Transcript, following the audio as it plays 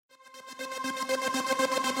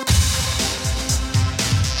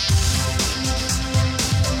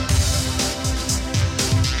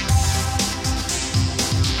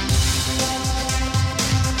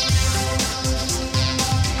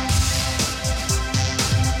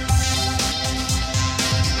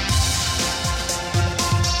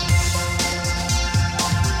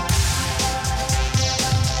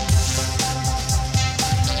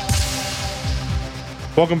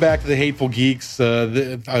Welcome back to the Hateful Geeks.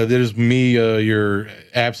 There's me, your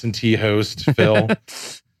absentee host, Phil.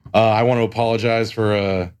 I want to apologize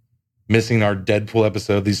for missing our Deadpool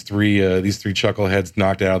episode. These three chuckleheads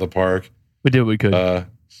knocked it out of the park. We did what we could.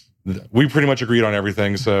 We pretty much agreed on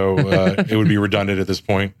everything, so it would be redundant at this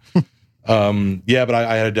point. But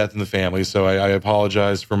I had a death in the family, so I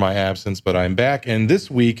apologize for my absence, but I'm back. And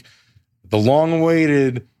this week, the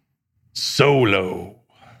long-awaited Solo.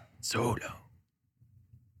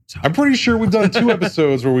 I'm pretty sure we've done 2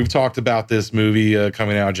 episodes where we've talked about this movie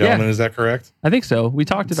coming out, gentlemen. Is that correct? I think so. We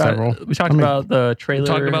talked about about the trailer. We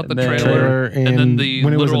talked about the trailer and then the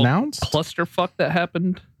when it was literal announced. clusterfuck that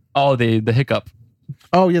happened. Oh, the hiccup.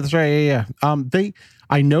 Oh yeah, that's right. Yeah.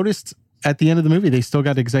 I noticed at the end of the movie they still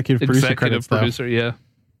got executive producer credits. Yeah.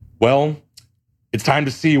 Well, it's time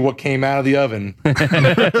to see what came out of the oven.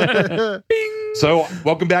 So,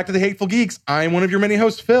 welcome back to the Hateful Geeks. I'm one of your many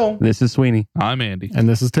hosts, Phil. This is Sweeney. I'm Andy. And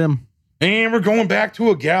this is Tim. And we're going back to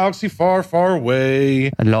a galaxy far, far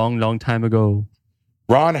away. A long, long time ago.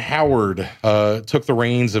 Ron Howard took the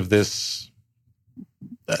reins of this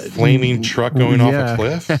flaming truck going off a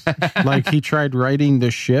cliff. Like he tried riding the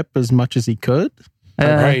ship as much as he could.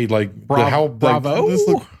 Right, like bravo.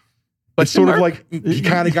 It's sort of like he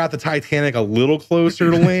kind of got the Titanic a little closer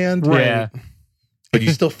to land. Right. Yeah. But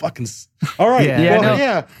you still fucking... All right.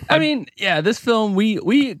 Yeah. I mean, this film,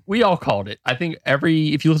 we all called it. I think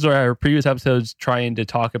if you listen to our previous episodes trying to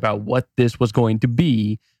talk about what this was going to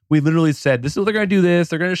be, we literally said, this is what they're going to do this.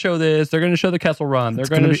 They're going to show this. They're going to show the Kessel Run. It's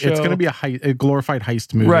going to be a glorified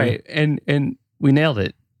heist movie. Right. And we nailed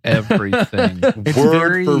it. Everything.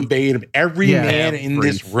 Word verbatim. Every man in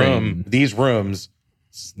this room,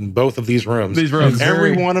 both of these rooms,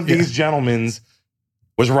 every one of these gentlemen's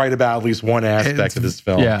was right about at least one aspect of this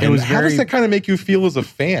film. Yeah. And how does that kind of make you feel as a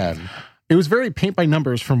fan? It was very paint by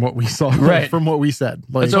numbers from what we saw, right? From what we said.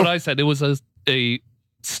 That's what I said. It was a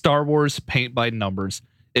Star Wars paint by numbers.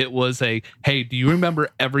 It was hey, do you remember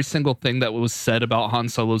every single thing that was said about Han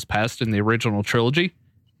Solo's past in the original trilogy?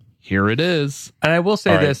 Here it is. And I will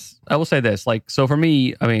say this. Like, so for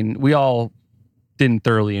me, I mean, we all didn't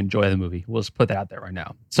thoroughly enjoy the movie. We'll just put that out there right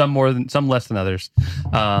now. Some less than others.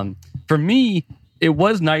 For me, it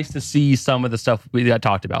was nice to see some of the stuff we got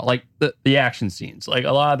talked about, like the action scenes. Like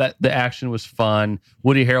a lot of that, the action was fun.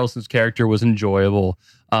 Woody Harrelson's character was enjoyable.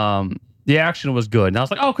 The action was good. And I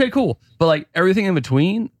was like, oh, okay, cool. But like everything in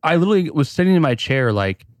between, I literally was sitting in my chair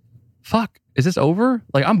like, fuck, is this over?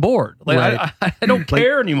 Like, I'm bored. Like, right. I don't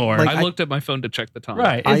care anymore. Like, I looked at my phone to check the time.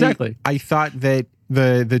 Right, exactly. I thought that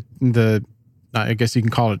the I guess you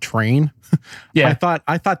can call it a train. Yeah.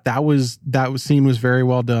 I thought that scene was very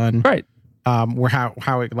well done. Right. Where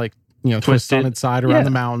how it twists on its side around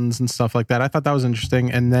the mountains and stuff like that. I thought that was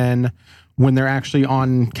interesting. And then when they're actually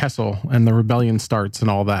on Kessel and the rebellion starts and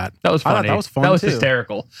all that. That was funny. I thought that was fun. That was too.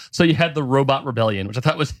 hysterical. So you had the robot rebellion, which I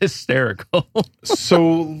thought was hysterical.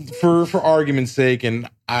 So for argument's sake, and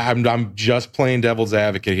I'm just playing devil's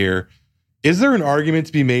advocate here, is there an argument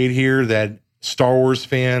to be made here that Star Wars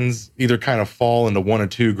fans either kind of fall into one of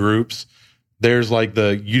two groups? There's like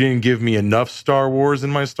you didn't give me enough Star Wars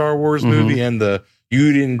in my Star Wars movie, and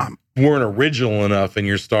you weren't original enough in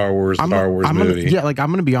your Star Wars movie. I'm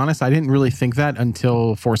gonna be honest. I didn't really think that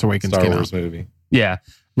until Force Awakens came out. Movie. Yeah,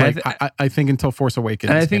 I think until Force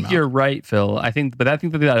Awakens. And I think you're right, Phil. I think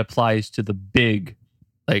that applies to the big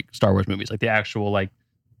Star Wars movies, like the actual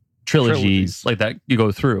trilogies like that you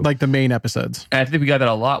go through, like the main episodes. And I think we got that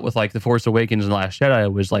a lot with the Force Awakens and The Last Jedi.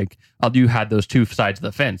 It was like, you had those two sides of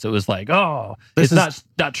the fence. It was like, it's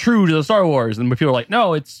not true to the Star Wars, and people are like,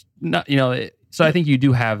 no, it's not. So I think you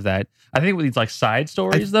do have that. I think with these side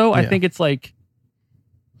stories, I think it's like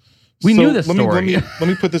we knew this story. Let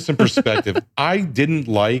me put this in perspective. I did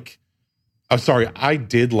like The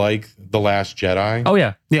Last Jedi. Oh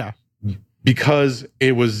yeah. Because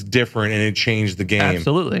it was different and it changed the game.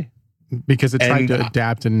 Absolutely. Because it tried to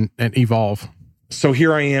adapt and evolve. So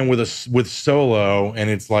here I am with Solo, and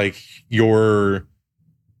it's like you're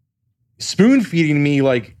spoon feeding me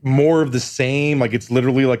more of the same. Like it's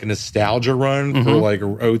literally like a nostalgia run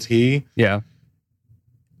for OT. Yeah.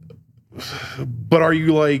 But are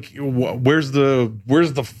you where's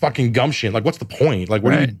the fucking gumption? What's the point? What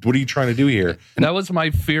are you trying to do here? And that was my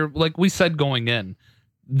fear. Like we said going in,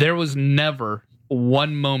 there was never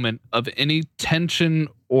one moment of any tension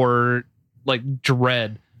or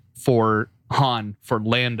dread for Han, for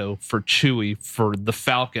Lando, for Chewie, for the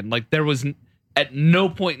Falcon. There was At no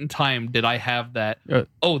point in time did I have that.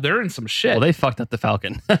 Oh, they're in some shit. Well, they fucked up the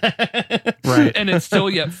Falcon. Right. And it still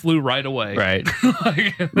yet flew right away. Right.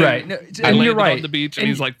 Like, Right. No, I and landed you're right. on the beach, and And-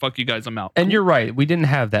 he's like, "Fuck you guys, I'm out." And you're right. We didn't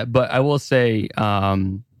have that, but I will say,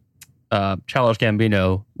 Childish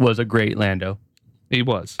Gambino was a great Lando. He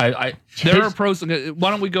was. There There are pros. Why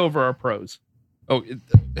don't we go over our pros?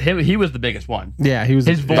 he was the biggest one. Yeah, he was.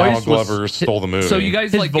 His voice Donald was- Glover stole the movie. So you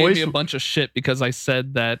guys His like gave voice- me a bunch of shit because I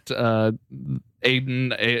said that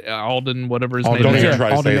Alden, whatever his don't name even is. try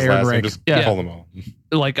to Alden say his last name. Ehrenreich. Just Yeah. call them all.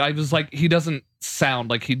 Like I was like, he doesn't sound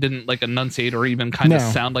like he didn't like enunciate or even kind of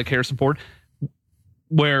No. sound like Harrison Ford.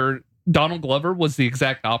 Where Donald Glover was the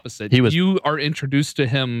exact opposite. He was- You are introduced to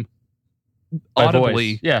him By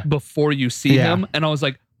audibly voice, yeah. before you see Yeah. him, and I was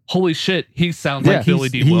like, holy shit, he sounds Yeah. like Billy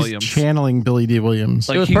D. He's Williams. channeling Billy D. Williams.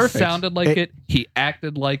 Like was he perfect. sounded like It- it. He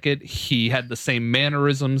acted like it. He had the same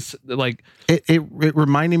mannerisms. Like it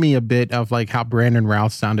reminded me a bit of like how Brandon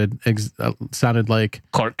Routh sounded like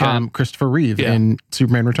Clark Kent. Christopher Reeve Yeah. in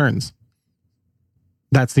Superman Returns.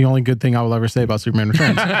 That's the only good thing I will ever say about Superman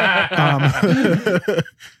Returns.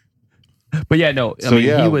 But yeah, no. So he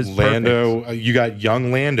was Lando. You got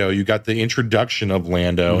young Lando. You got the introduction of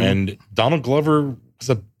Lando, Mm-hmm. and Donald Glover was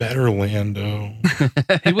a better Lando.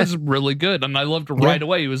 He was really good, and I loved right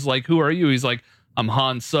away. He was like, "Who are you?" He's like, "I'm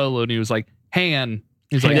Han Solo," and he was like, "Han."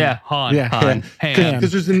 He's like, Yeah. Han. Yeah. Han. Han.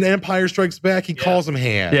 Because there's an Empire Strikes Back. He calls him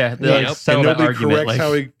Han. Yeah, they Yep. like settled and that nobody argument. corrects Like,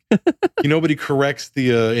 how he. Nobody corrects the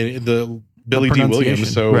Billy D. Williams. pronunciation.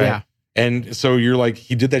 So Yeah. and so you're like,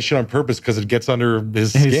 he did that shit on purpose because it gets under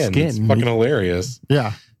his His skin. It's skin. fucking hilarious.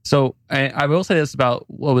 Yeah. so I will say this about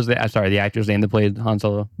what was the the actor's name that played Han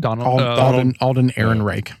Solo. Donald. Alden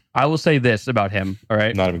Ehrenreich. I will say this about him. All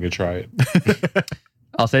right, Not even gonna try it.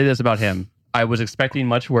 I'll say this about him. I was expecting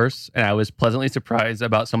much worse, and I was pleasantly surprised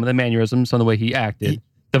about some of the mannerisms, some of the way he acted.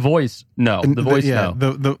 The voice, no. And The voice, yeah,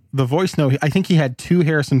 no. The voice, no. I think he had 2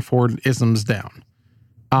 Harrison Ford isms down.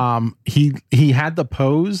 He had the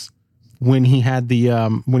pose when he had the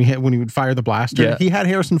when he would fire the blaster. Yeah. He had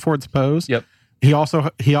Harrison Ford's pose. Yep. He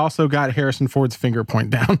also got Harrison Ford's finger point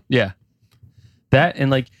down. Yeah, that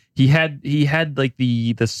and like he had like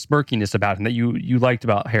the smirkiness about him that you liked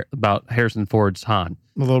about Harrison Ford's Han.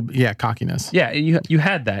 A little, cockiness. Yeah, you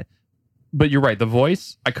had that, but you're right. The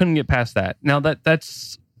voice, I couldn't get past that. Now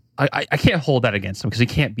that's I can't hold that against him because he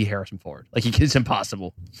can't be Harrison Ford. Like it's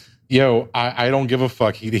impossible. Yo, I don't give a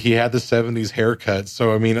fuck. He had the 70s haircut.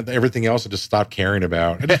 So, I mean, everything else I just stopped caring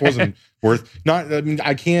about. It just wasn't worth, not, I mean,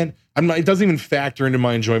 it doesn't even factor into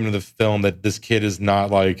my enjoyment of the film that this kid is not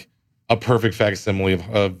like a perfect facsimile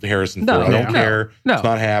of Harrison No, Ford. I don't no, care. no. It's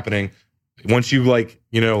not happening. Once you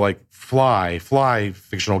fly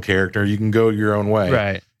fictional character, you can go your own way.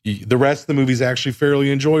 Right, The rest of the movie is actually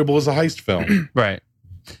fairly enjoyable as a heist film. right.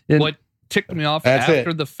 And- What ticked me off That's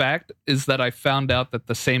after it. the fact is that I found out that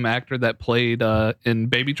the same actor that played in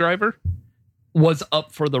Baby Driver was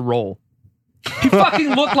up for the role. He fucking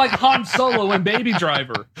looked like Han Solo in Baby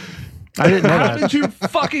Driver. I didn't know How that. did you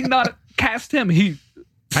fucking not cast him? I didn't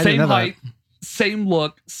Same know that. height, same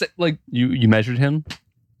look. Like You measured him,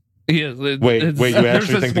 he is. Wait, you there's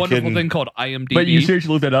actually this think the wonderful kid- thing called IMDb. but you seriously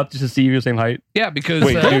looked that up just to see if you're the same height. Yeah, because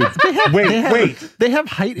Wait, dude. Wait. They have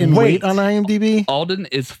height and Wait. weight on IMDb. Alden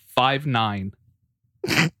is 5'9".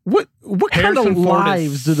 What kind Harrison of Ford is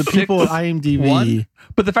lives do the people at IMDb? 6'1".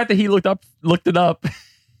 But the fact that he looked it up.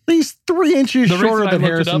 He's 3 inches The shorter reason I than looked it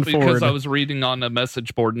Harrison up because Ford. I was reading on a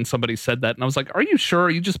message board and somebody said that, and I was like, "Are you sure? Are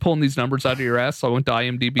you just pulling these numbers out of your ass?" So I went to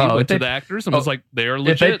IMDb, Oh, went if to they- they- the actors, and was like, "They are If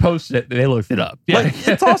they legit." posted it, they looked it up. Yeah, Like,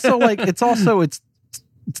 it's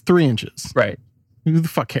 3 inches. right. Who the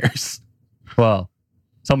fuck cares? Well,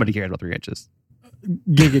 somebody cared about 3 inches.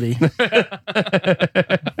 Giggity.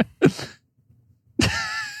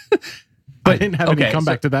 I didn't have any okay,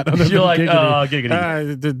 comeback so to that. Other You're than like, giggity.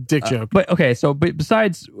 giggity. The dick joke. But okay, so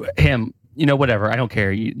besides him, whatever. I don't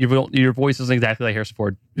care. Your voice isn't exactly like Harrison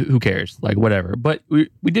Ford. Who cares? Like whatever. But we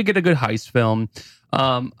did get a good heist film.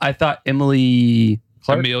 I thought Emily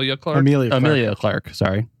Clark, Amelia Clark. Amelia Clark.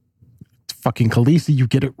 Sorry, Fucking Khaleesi, you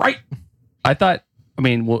get it right. I thought. I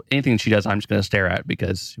mean, well, anything she does, I'm just gonna stare at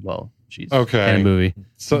because, well, she's Okay. in a movie.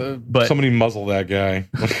 So, But- somebody muzzle that guy.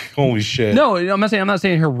 Holy shit. No, I'm not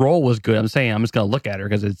saying her role was good. I'm saying I'm just gonna look at her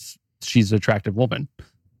because she's an attractive woman.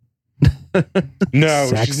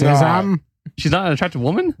 No, she's not. Sexism. She's not an attractive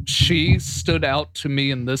woman. She stood out to me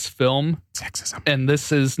in this film, Sexism. and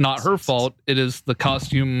this is not her fault. It is the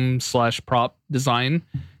costume / prop design.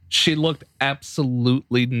 She looked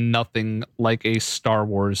absolutely nothing like a Star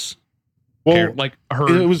Wars. Well, Like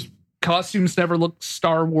her it was costumes never looked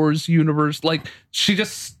Star Wars universe. Like she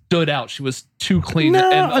just stood out. She was too clean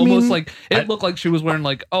No, and I almost mean, like it looked like she was wearing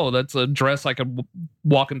like, oh, that's a dress I could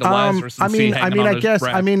walk into Lazarus and see hanging on his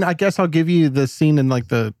breath. I guess I'll give you the scene in like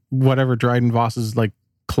the whatever Dryden Voss's like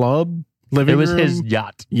club living room. It was his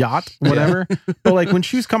yacht, whatever. But like when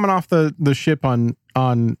she was coming off the ship on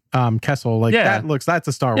Kessel, like Yeah. that's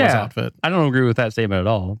a Star Wars outfit. I don't agree with that statement at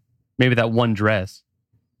all. Maybe that one dress.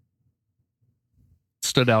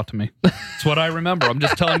 Stood out to me. It's what I remember. I'm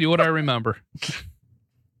just telling you what I remember.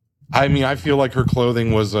 I mean, I feel like her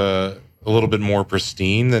clothing was a little bit more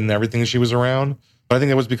pristine than everything she was around. But I think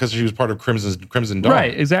that was because she was part of Crimson Dawn.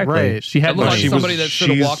 Right, exactly. Right. She I had looked No, like she somebody was- that should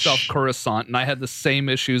have she's- walked off Coruscant, and I had the same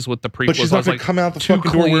issues with the prequels. But she's I not was going like, to come out the too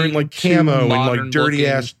fucking door wearing like clean, camo too and like modern dirty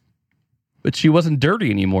looking. ass. but she wasn't dirty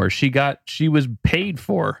anymore. She was paid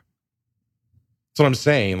for. That's what I'm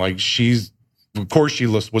saying. Like she's supposed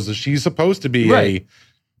to be Right.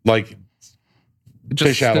 like it just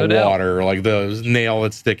fish out of stood out. water, like the nail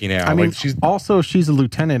that's sticking out. I mean, like she's she's a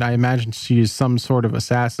lieutenant. I imagine she's some sort of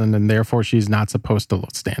assassin, and therefore she's not supposed to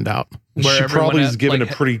stand out. Where she everyone probably had, is given like,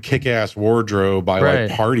 a pretty kick-ass wardrobe by Right.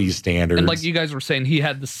 like party standards. And like you guys were saying, he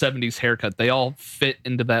had the 70s haircut. They all fit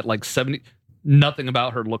into that like 70. Nothing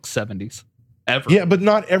about her looks 70s ever. Yeah, but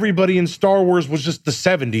not everybody in Star Wars was just the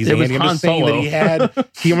 70s. It was Andy. I'm Han just saying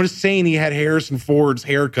Solo. I'm just saying he had Harrison Ford's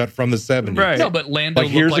haircut from the 70s. Right. No, but Lando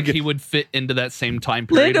Like, here's looked like a- he would fit into that same time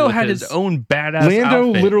period. Lando with had his own badass Lando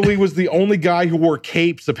outfit. literally was the only guy who wore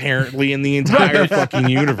capes apparently in the entire fucking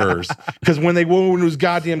universe. Because when they go into his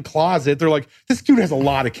goddamn closet, they're like, this dude has a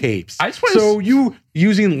lot of capes. I just wanna So you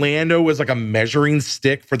using Lando as like a measuring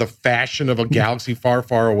stick for the fashion of a galaxy far,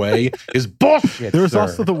 far away is bullshit. There was sir.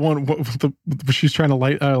 also the one where she's trying to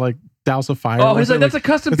light like douse a fire. Oh, he's with like, it, that's a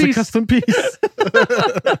custom it's piece. a custom piece.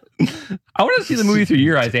 I want to see the movie through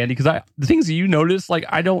your eyes, Andy, because the things that you notice, like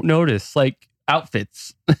I don't notice, like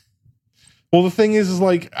outfits. Well, the thing is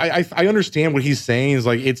like I understand what he's saying is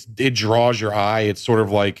like it draws your eye. It's sort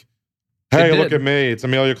of like, hey, It look did. at me, it's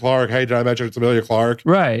Amelia Clark. Hey, did I mention it's Amelia Clark?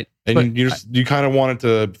 Right. And But- you kind of want it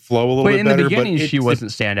to flow a little But bit in better. the beginning, but she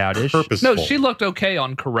wasn't standoutish. purposeful. No, she looked okay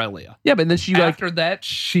on Corellia. Yeah, but then she like After that,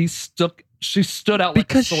 she stood out like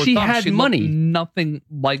Because a sore she thumb. had looked money. nothing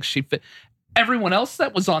like she fit. Everyone else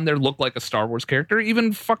that was on there looked like a Star Wars character.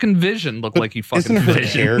 Even fucking Vision looked like he fucking Isn't her fit.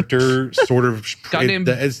 character sort of Goddamn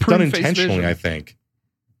it's done prune-faced intentionally? Vision.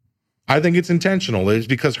 I think it's intentional. It's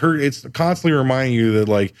because it's constantly reminding you that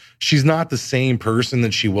like she's not the same person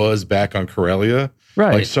that she was back on Corellia.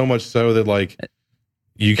 right. Like so much so that like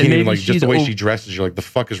you can't maybe even like just she's the way o- she dresses. You're like, the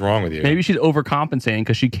fuck is wrong with you? Maybe she's overcompensating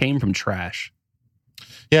because she came from trash.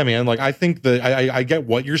 Yeah, man. Like I think that I get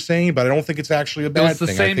what you're saying, but I don't think it's actually a It bad was the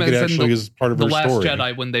thing. same I think it as in actually is part of The her Last story.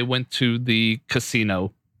 Jedi, when they went to the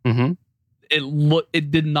casino, Mm-hmm.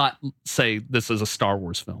 it did not say this is a Star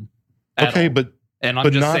Wars film. at Okay, all. but and I'm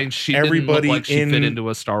but just not saying she didn't look everybody like she fit in- into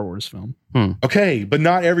a Star Wars film. okay, but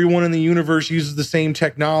not everyone in the universe uses the same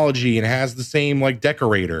technology and has the same like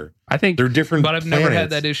decorator. I think They're different. But I've never had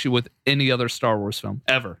planets. that issue with any other Star Wars film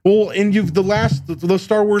ever. Well, and the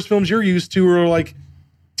Star Wars films you're used to are like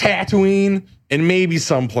Tatooine and maybe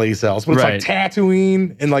someplace else. But it's Right. like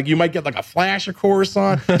Tatooine and like you might get like a flash of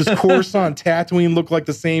Coruscant. Does Coruscant and Tatooine look like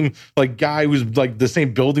the same like guy who's like the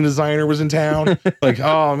same building designer was in town? Like,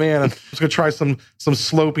 oh man, I'm just gonna try some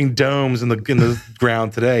sloping domes in the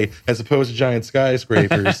ground today as opposed to giant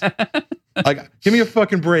skyscrapers. Like, give me a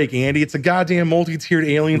fucking break, Andy. It's a goddamn multi-tiered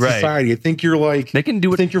alien Right. society. I think you're like they can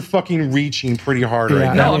do I it. think you're fucking reaching pretty hard Yeah, right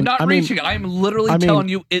I now. No, mean- I'm not I mean- reaching. I'm literally I mean- telling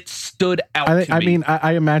you it stood out to me.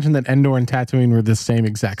 I imagine that Endor and Tatooine were the same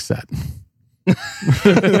exact set.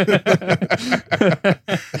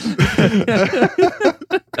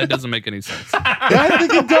 That doesn't make any sense. I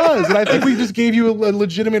think it does, and I think we just gave you a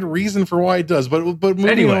legitimate reason for why it does. But moving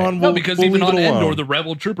Anyway, on, No, we'll, because we'll even leave on it alone. Endor, the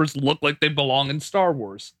Rebel troopers look like they belong in Star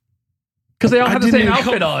Wars. Because they all have the didn't same even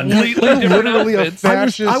outfit on. Completely They're different literally a outfits.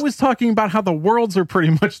 fascist. I was talking about how the worlds are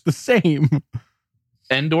pretty much the same.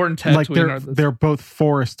 Endor and Tatooine like are the they're both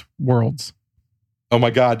forest worlds. Oh my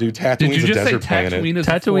god, dude! Did Tatooine's you a just say desert planet. Tatooine is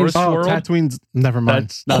Tatooine's- a forest Oh, world? Tatooine's never mind.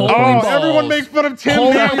 That's not. Holy Oh, balls. everyone makes fun of Tim.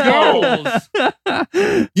 Holy There you go.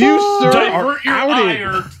 balls. You sir are Divert your outed.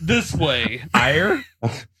 ire this way. Ire?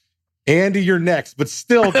 Andy, you're next, but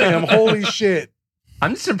still, Tim. Holy shit!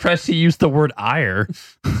 I'm just impressed he used the word ire.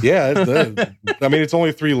 Yeah, I mean it's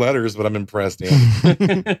only 3 letters, but I'm impressed.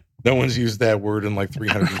 Andy. No one's used that word in like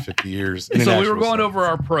 350 years. in an So we were actual going sense. over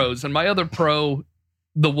our pros, and my other pro,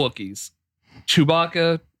 the Wookiees.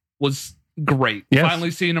 Chewbacca was great. Yes.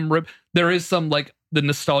 Finally seeing him rip. There is some like the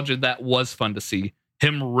nostalgia that was fun to see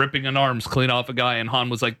him ripping an arms clean off a guy, and Han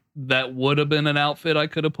was like, "That would have been an outfit I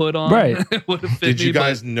could have put on." Right. It would have fit Did me, you but-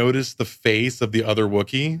 guys notice the face of the other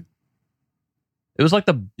Wookiee? It was like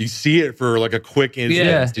the You see it for like a quick instant.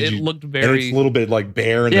 Yeah, Did it you- looked and very. it's a little bit like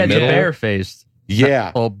bear in yeah, the the middle. bear faced.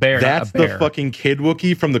 Yeah. Well, bear. That's not a the bear. fucking kid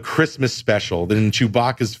Wookiee from the Christmas special in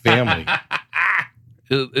Chewbacca's family.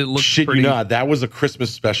 It looked Shit pretty. you not. That was a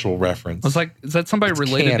Christmas special reference. I was like, is that somebody It's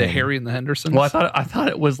related to canon. Harry and the Hendersons? Well, I thought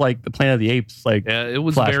it was like the Planet of the Apes, like. Yeah, it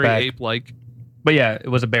was very Flashback. ape-like. But yeah, it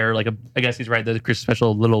was a bear. Like I guess he's right. The Christmas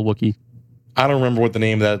special little Wookiee. I don't remember what the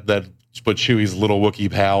name of that what Chewie's little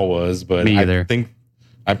Wookiee pal was, but Me either.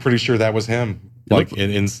 I'm pretty sure that was him, like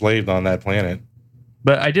enslaved on that planet.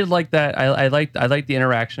 But I did like that. I liked the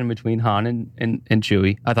interaction between Han and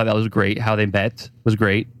Chewie. I thought that was great. How they met was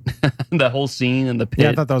great. The whole scene in the pit. Yeah,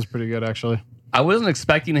 I thought that was pretty good actually. I wasn't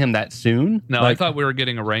expecting him that soon. No, Like, I thought we were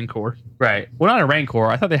getting a Rancor. right. Well, not a Rancor.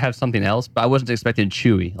 I thought they had something else, but I wasn't expecting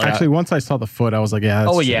Chewie. Like, Actually, once I saw the foot, I was like, yeah.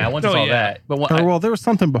 That's oh yeah, I once I Oh, saw yeah. that. But when, Or, well, there was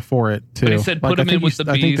something before it too. But he said put Like, I him think in with you-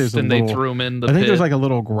 the I think there's beast, a and little- they threw him in the I think pit. there's like a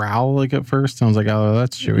little growl like at first. I was like, oh,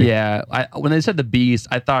 that's Chewie. yeah, when they said the beast,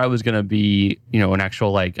 I thought it was gonna be an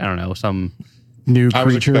actual like I don't know some New I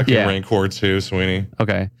was creature. expecting Yeah. Rancor too, Sweeney.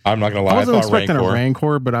 okay. I'm not gonna I lie. I, wasn't thought expecting Rancor. a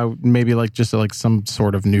Rancor, but I maybe like just like some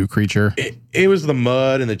sort of new creature. It was the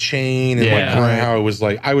mud and the chain and Yeah. like how it was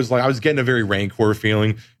like I was getting a very Rancor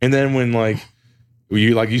feeling, and then when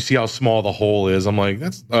you see how small the hole is, I'm like,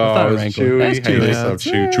 that's thought it's Rancor. Chewie. That's Hey, Chewie. what's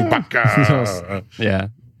up, Yeah. Chewbacca. Yeah.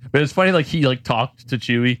 But it's funny, like he like talked to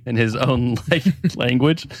Chewie in his own like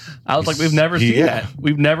language. I was like, we've never seen Yeah. that.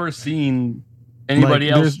 We've never seen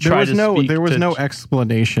anybody Like, else try to speak. there was to no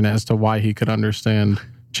explanation as to why he could understand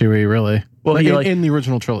Chewie really. Well, Like, he, in, like- in the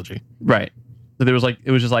original trilogy. right. So there was like it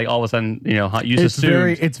was just like all of a sudden, you just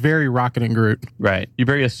assumed It's very Rocket and Groot. right. You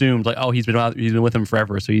very assumed like, oh, he's been with him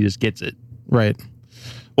forever, so he just gets it. Right.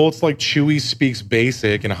 Well, it's like Chewie speaks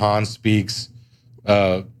basic and Han speaks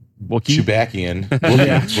Wookiee. Chewbaccan.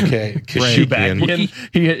 Yeah. Okay, Right. Kashyyykian.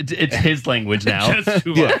 It's his language now. Just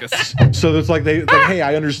Chewbacca. So it's like hey,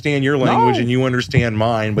 I understand your language and you understand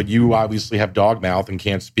mine, but you obviously have dog mouth and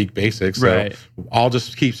can't speak basic. So Right. I'll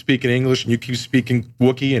just keep speaking English and you keep speaking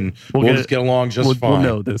Wookiee, and We'll we'll get just it. get along just fine. We'll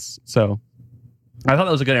know this. So I thought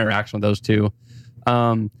that was a good interaction with those two.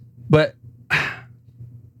 But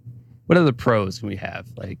what other pros can we have?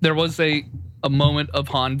 Like There was a moment of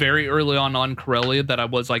Han very early on Corellia that I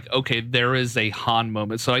was like, okay, there is a Han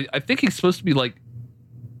moment. So I think he's supposed to be like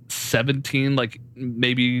 17, like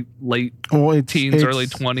maybe late Well, it's teens, early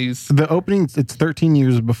 20s, The opening. It's 13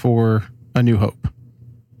 years before A New Hope.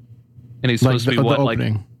 and he's Like supposed to be what, like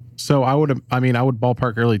opening. So I would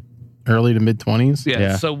ballpark early to mid 20s. yeah,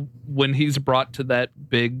 Yeah. So when he's brought to that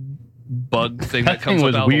big bug thing that that comes thing up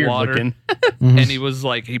was out of weird the water, looking. and he was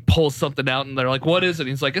like, he pulls something out, and they're like, "What is it?"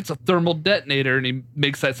 He's like, "It's a thermal detonator," and he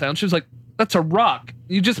makes that sound. She was like, "That's a rock.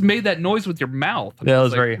 You just made that noise with your mouth." And That I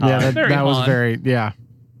was like, very Han. Yeah, that, Very that was Han. very yeah.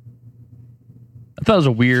 I thought it was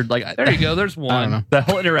a weird like There you go. There's I don't one. know. that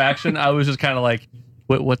whole interaction. I was just kind of like,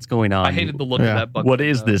 what's going on? I hated the look Yeah. of that bug. What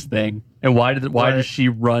is this thing? And why Right. does she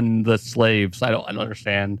run the slaves? I don't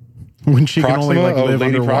understand. When she can only Proxima, like live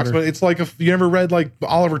Lady underwater. Proxima. It's like you ever read like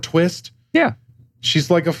Oliver Twist? Yeah. She's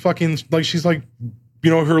like a fucking she's like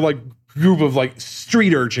her like group of like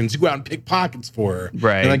street urchins who go out and pick pockets for her.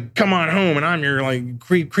 Right. And like, come on home, and I'm your like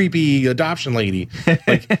creepy adoption lady.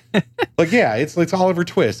 Like yeah, it's Oliver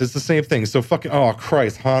Twist. It's the same thing. So fucking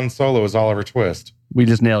Christ, Han Solo is Oliver Twist. We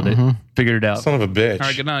just nailed it. Mhm. Figured it out. Son of a bitch. All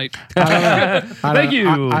right. Good night. I don't Thank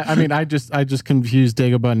know. you. I mean, I just confused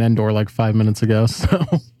Dagobah and Endor like 5 minutes ago. So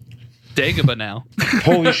Dagobah now.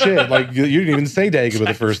 Holy shit! Like you didn't even say Dagobah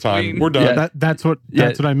the first time. We're done. Yeah. that's what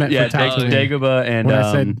I meant yeah, for Tatooine. Dagobah and when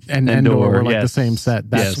I said and Endor were like the yes. same set.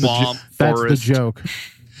 That's Yes. the Swamp, that's forest. the joke.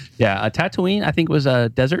 Yeah, Tatooine I think was a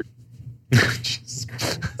desert. Jesus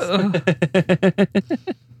Christ.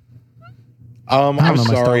 I I'm don't know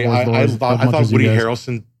my sorry. Star Wars lore I as thought much as you Woody guys.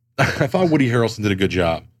 Harrelson. I thought Woody Harrelson did a good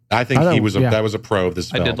job. I think I thought- he was yeah. that was a pro of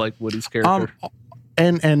this I film. did like Woody's character.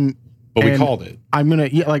 And but we and called it. I'm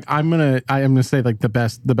gonna say like the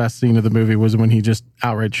best scene of the movie was when he just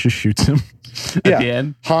outright just shoots him. Yeah. At the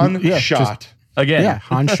end. Han Yeah, shot Again. Yeah,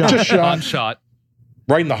 Han shot. just shot On shot.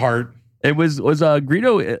 right in the heart. It was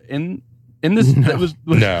Greedo in this No. that was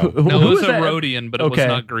No. who No, it was a that? Rhodian, but it Okay. was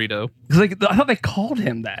not Greedo. 'Cause, like I thought they called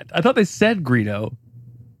him that. I thought they said Greedo.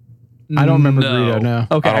 I don't remember Greedo. No.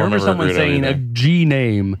 Okay, I I don't remember remember someone Greedo saying a either. G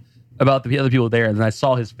name about the other people there, and then I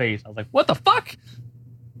saw his face. I was like, "What the fuck?"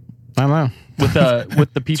 I don't know.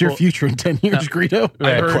 With the It's your people. future in 10 years, Greedo.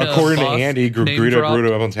 I heard, According to Bosk Andy, name Greedo dropped.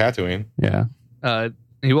 grew up on Tatooine. Yeah.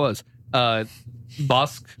 He was.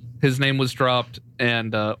 Bosk, his name was dropped,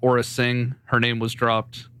 and Aura Singh. Her name was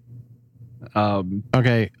dropped.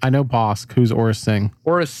 Okay, I know Bosk. Who's Aura Singh?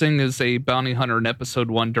 Aura Singh is a bounty hunter in episode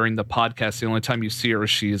 1 during the podcast. The only time you see her,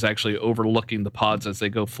 she is actually overlooking the pods as they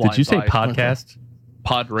go flying. Did you say by. podcast?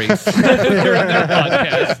 Pod race during their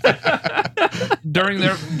podcast.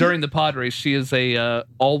 during the pod race, she is a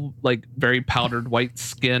all like very powdered white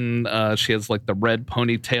skin. She has like the red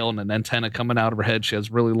ponytail and an antenna coming out of her head. She has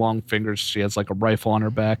really long fingers. She has like a rifle on her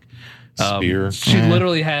back. Spear. She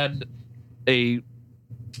literally had a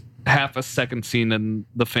half a second scene in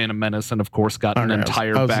The Phantom Menace, and of course got an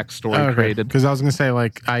entire backstory created. Because I was gonna say,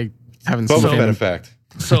 like, I haven't Boba seen Fett effect.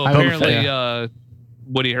 So I hope so, apparently,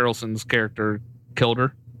 Woody Harrelson's character killed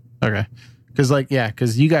her. Okay.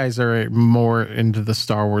 Because you guys are more into the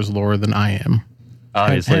Star Wars lore than I am.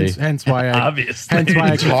 Obviously. Hence why I Obviously. hence why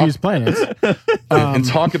I confuse planets. And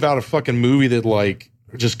talk about a fucking movie that like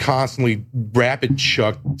just constantly rapid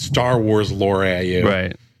chuck Star Wars lore at you.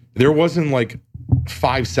 Right. There wasn't like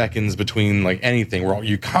 5 seconds between like anything where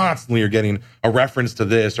you constantly are getting a reference to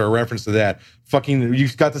this or a reference to that. Fucking, you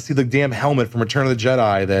got to see the damn helmet from Return of the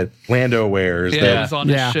Jedi that Lando wears. Yeah, it was on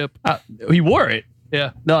his ship. He wore it.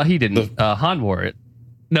 Yeah. No, he didn't. Han wore it.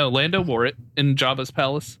 No, Lando wore it in Jabba's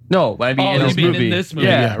palace. No, I mean in you this mean movie. in this movie?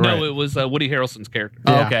 Yeah, No, right. it was Woody Harrelson's character.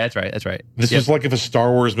 Oh, Yeah. okay, that's right. This is like if a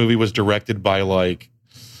Star Wars movie was directed by like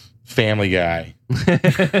Family Guy.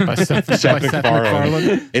 By Seth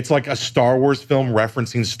MacFarlane. It's like a Star Wars film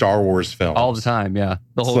referencing Star Wars films. All the time, yeah.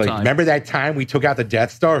 The It's whole like, time. remember that time we took out the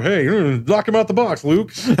Death Star? Hey, knock him out the box,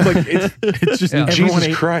 Luke. Like, It's just Yeah.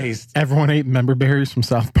 Jesus Christ. everyone ate member berries from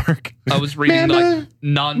South Park. I was reading Remember? like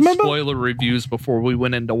non-spoiler reviews before we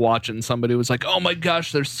went into watch, and somebody was like, "Oh my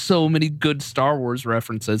gosh, there's so many good Star Wars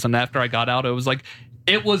references." And after I got out, it was like,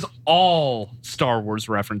 it was all Star Wars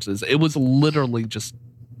references. It was literally just.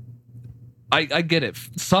 I get it.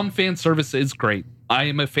 Some fan service is great. I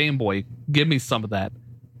am a fanboy. Give me some of that.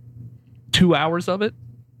 2 hours of it?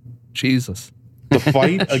 Jesus. The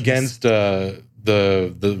fight against the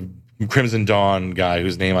Crimson Dawn guy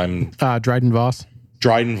whose name I'm Dryden Voss.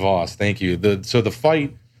 Dryden Voss. Thank you. So the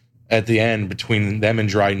fight at the end between them and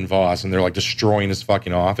Dryden Voss, and they're like destroying his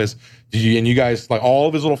fucking office. And you guys like all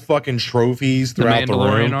of his little fucking trophies The throughout the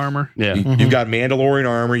Mandalorian room. armor. Yeah. You've got Mandalorian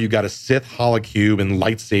armor. You've got a Sith holocube and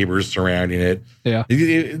lightsabers surrounding it. Yeah.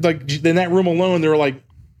 Like in that room alone, there were like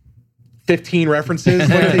 15 references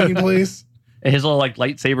like taking place. His little like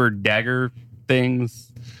lightsaber dagger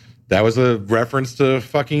things. That was a reference to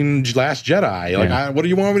fucking Last Jedi. Like, Yeah. what do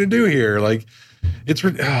you want me to do here? Like, it's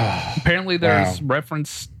Apparently, there's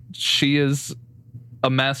reference. She is a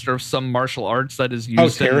master of some martial arts that is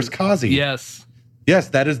used. Teräs Käsi. Yes. Yes,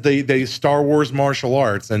 that is the Star Wars martial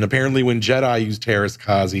arts. And apparently when Jedi use Teräs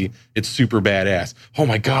Käsi, it's super badass. Oh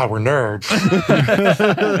my God, we're nerds.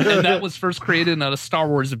 And that was first created in a Star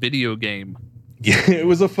Wars video game. Yeah, it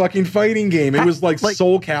was a fucking fighting game. It was like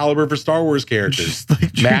Soul Calibur for Star Wars characters.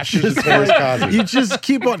 Masters of Teräs Käsi. You just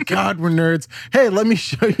keep on, God, we're nerds. Hey, let me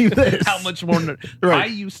show you this. How much more? Right. I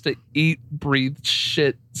used to eat, breathe,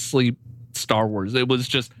 shit, sleep Star Wars. It was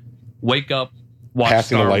just wake up, watch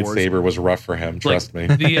Passing Star the Wars. lightsaber was rough for him, trust me.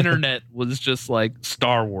 The internet was just like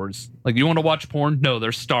Star Wars. Like, you want to watch porn? No,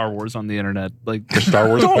 there's Star Wars on the internet. Like, There's Star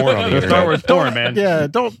Wars porn on the internet. Star Wars porn, man. Yeah,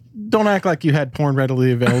 don't act like you had porn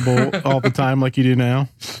readily available all the time like you do now.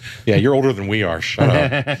 Yeah, you're older than we are. Shut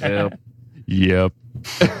up. Yep.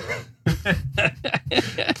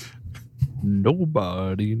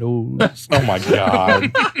 nobody knows. Oh my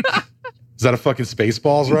God. Is that a fucking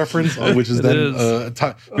Spaceballs reference? Which is It then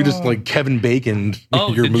is. we just like Kevin Bacon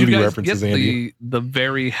your did movie you guys references, get Andy. the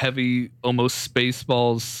very heavy, almost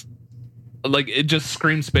Spaceballs? Like, it just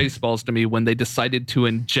screams Spaceballs to me when they decided to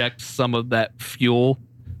inject some of that fuel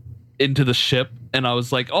into the ship, and I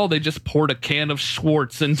was like, oh, they just poured a can of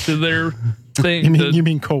Schwartz into their thing. You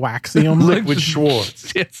mean coaxium? Liquid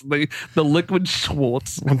Schwartz. It's the liquid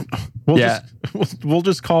Schwartz. We'll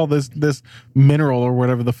just call this mineral or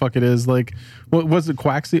whatever the fuck it is. Like, what was it?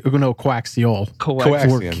 Coaxial? No, coaxiol.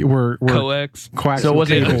 Coaxium. We're Coax. coaxial So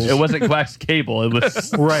cables. it wasn't Quack's cable. It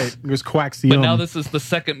was Right. It was coaxium. But now this is the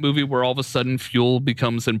second movie where all of a sudden fuel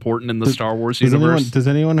becomes important in the Star Wars does universe. does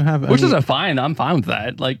anyone have which any, is fine. I'm fine with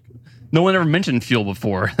that. Like, no one ever mentioned fuel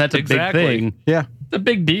before. That's a Exactly. big thing. yeah. It's a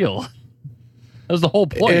big deal. That was the whole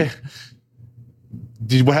point.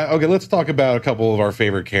 Okay, let's talk about a couple of our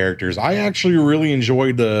favorite characters. I actually really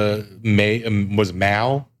enjoyed was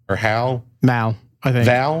Mal or Hal? Mal, I think.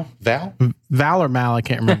 Val or Mal, I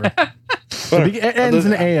can't remember. It ends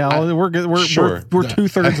in AL. We're good. We're Sure.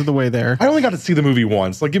 2/3 of the way there. I only got to see the movie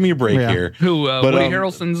once. Like, give me a break Yeah. here. Who? But, Woody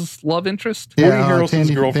Harrelson's love interest? Yeah, Woody Harrelson's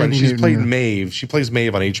Tandy girlfriend. Newton, She's played yeah. Maeve. She plays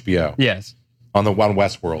Maeve on HBO. Yes. on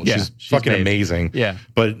Westworld. Yeah, she's she's fucking amazing. amazing. Yeah.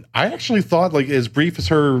 But I actually thought, like, as brief as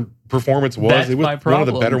her performance was, That's it was my one of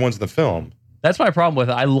the problem. better ones in the film. That's my problem with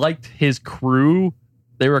it. I liked his crew.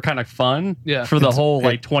 They were kind of fun Yeah. for the whole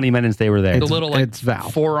like 20 minutes they were there. The little like it's Val.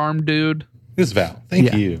 forearm dude. This Val. Thank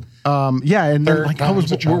Yeah. you. Yeah, and then Third like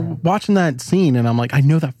time's a we're charm. watching that scene, and I'm like, I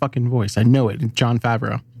know that fucking voice. I know it. It's Jon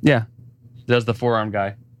Favreau. Yeah. Does the forearm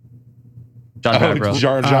guy. John Oh, Favreau.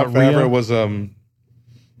 John Rio? Favreau was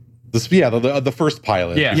the first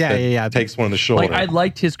pilot. Yeah. Yeah. Takes one in the shoulder. Like I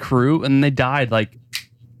liked his crew and they died. Like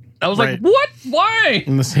I was like, Right. what? Why?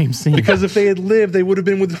 In the same scene. because if they had lived, they would have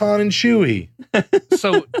been with Han and Chewie.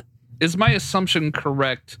 So is my assumption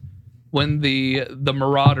correct when the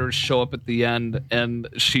Marauders show up at the end and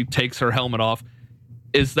she takes her helmet off?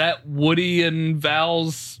 Is that Woody and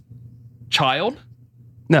Val's child?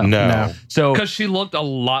 No. No. So Because she looked a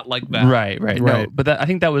lot like Val. right. No, Right. but I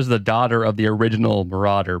think that was the daughter of the original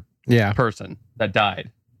Marauder yeah. person that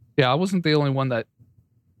died. Yeah, I wasn't the only one that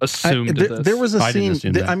assumed this. There was a I didn't scene.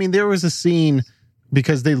 assume that. I mean, there was a scene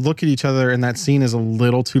because they look at each other, and that scene is a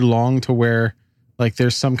little too long to where like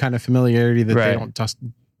there's some kind of familiarity that Right.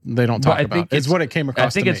 they don't talk I about. think It's it's- what it came across. I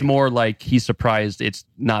think to it's me. more like he's surprised it's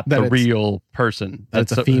not That the it's- real person. that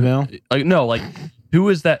it's a female. Like no, like who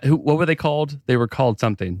is that? What were they called? They were called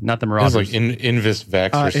something, not the It Marauders. was like Invis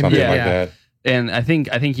Vex or In- something yeah. like Yeah. that. And I think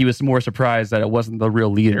he was more surprised that it wasn't the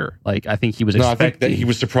real leader. Like I think he was No, I expecting. think that he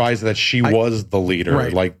was surprised that she was the leader.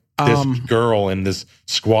 Right. Like this Um, girl and this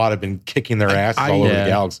squad have been kicking their asses all over Yeah. the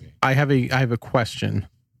galaxy. I have a question.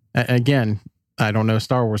 Again, I don't know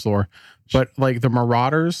Star Wars lore, but like the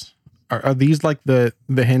Marauders are these like the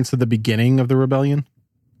hints of the beginning of the rebellion?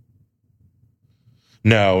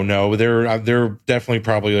 No, they're definitely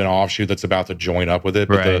probably an offshoot that's about to join up with it.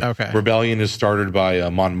 But Right. the Okay. rebellion is started by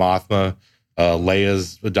Mon Mothma,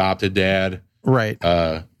 Leia's adopted dad, Right.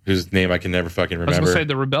 whose name I can never fucking I was going remember. to say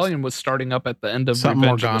the rebellion was starting up at the end of Something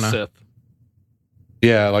Revenge of the Morgana. Sith.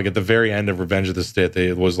 Yeah, like at the very end of Revenge of the Sith,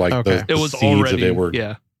 it was like Okay. the It was seeds already of it were.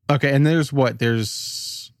 yeah. Okay, and there's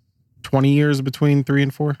 20 years between 3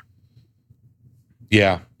 and 4.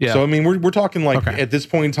 Yeah. Yeah. So I mean, we're talking like Okay. at this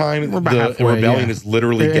point in time, We're about the halfway, rebellion yeah. is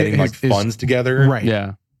literally It- getting like is- funds together, Right.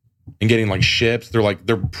 yeah, and getting like ships. They're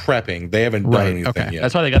prepping. They haven't done Right, anything okay. yet.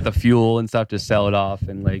 that's why they got the fuel and stuff to sell it off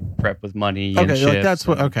and like prep with money. and Okay, like ships that's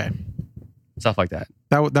what. and Okay, stuff like that.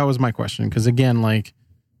 that was my question because again, like,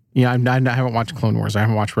 I haven't watched Clone Wars. I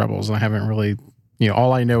haven't watched Rebels, and I haven't really,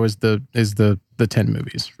 all I know is the 10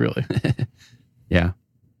 movies, really. Yeah,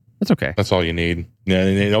 that's okay. That's all you need. Yeah.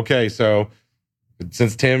 And okay, so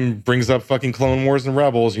since Tim brings up fucking Clone Wars and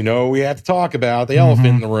Rebels, we have to talk about the elephant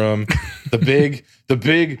in the room, the big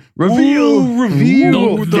Reveal. Ooh,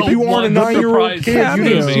 reveal. The- If the you are a one 9-year-old surprise kid, you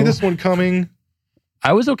didn't cameo. see this one coming.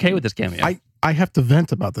 I was okay with this cameo. I have to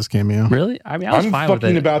vent about this cameo. Really? I mean, I was I'm fine with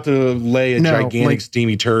fucking it. about to lay a No, gigantic like-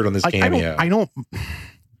 steamy turd on this Like, cameo. I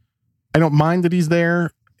don't mind that he's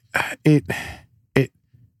there.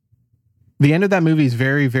 The end of that movie is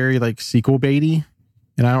very, very like sequel baity,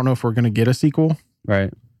 and I don't know if we're gonna get a sequel.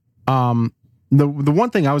 Right. The one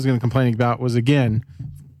thing I was gonna complain about was again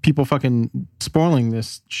people fucking spoiling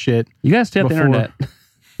this shit. You guys stay off the Before- internet.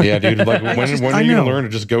 Yeah, dude. Like, when I are you know. gonna learn to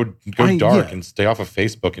just go I- dark yeah. and stay off of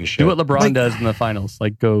Facebook and shit? Do what LeBron Like- does in the finals.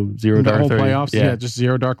 Like go zero The dark whole 30. playoffs, yeah, just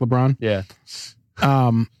zero dark LeBron. Yeah.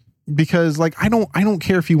 Because like I don't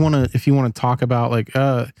care if you want to talk about like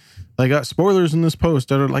spoilers in this post.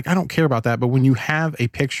 Like I don't care about that. But when you have a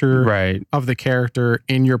picture Right. of the character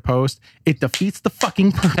in your post, it defeats the fucking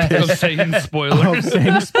Of purpose saying spoiler. of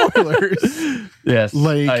saying spoilers. Yes.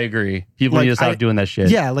 Like- I agree. People like, need to stop I- doing that shit.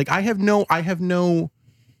 Yeah, like I have no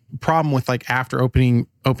problem with like after opening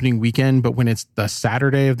weekend, but when it's the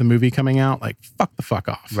Saturday of the movie coming out, like fuck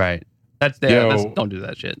off. Right. That's don't do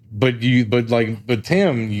that shit. But Tim,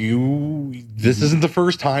 this isn't the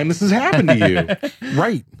first time this has happened to you.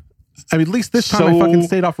 Right. I mean, at least this time I So- fucking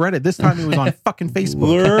stayed off Reddit. This time it was on fucking Facebook.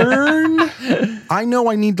 Learn. I know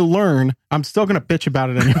I need to learn. I'm still gonna bitch about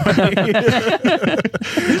it anyway.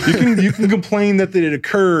 You can complain that it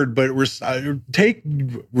occurred, but take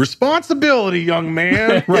responsibility, young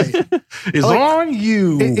man. Right. Is Like, on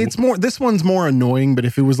you. It's more. This one's more annoying. But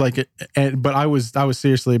if it was like, but I was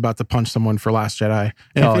seriously about to punch someone for Last Jedi,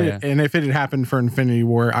 and if it had happened for Infinity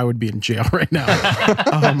War, I would be in jail right now.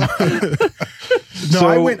 No, So-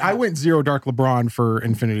 I went zero dark LeBron for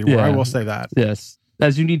Infinity War. Yeah. I will say that. Yes.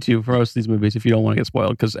 As you need to for most of these movies if you don't want to get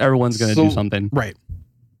spoiled because everyone's going to So- do something. Right.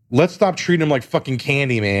 Let's stop treating him like fucking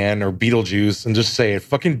Candyman or Beetlejuice and just say it.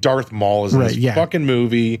 Fucking Darth Maul is in Right, this yeah. fucking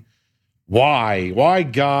movie. Why? Why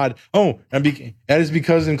God? Oh, and that is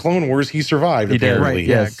because in Clone Wars he survived. He did, apparently. Right,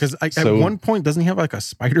 yeah, because at one point doesn't he have like a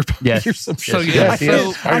spider body Yes. or some So, shit? yeah, he so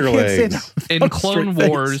has spider legs. in Clone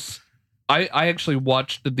Wars, I actually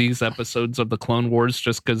watched these episodes of the Clone Wars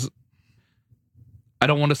just because I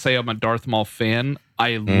don't want to say I'm a Darth Maul fan.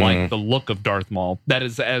 I like the look of Darth Maul. That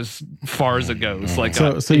is as far as it goes. Like,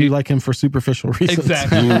 so you like him for superficial reasons.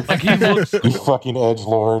 exactly. Like he looks. You fucking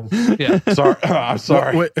edgelord. Yeah. Sorry, I'm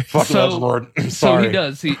sorry. Fucking edgelord. So Sorry. he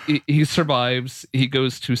does. He survives. He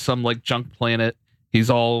goes to some like junk planet. He's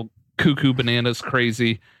all cuckoo bananas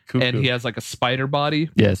crazy, and he has like a spider body.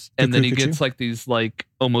 Yes. And then he Cuckoo. gets like these like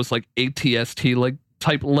almost like ATST like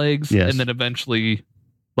type legs, Yes. and then eventually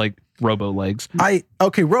like robo legs.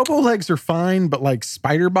 Robo legs are fine, but like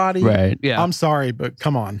spider body, Right. Yeah. I'm sorry, but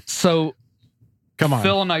come on. So Come on.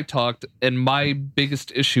 Phil and I talked, and my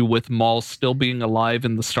biggest issue with Maul still being alive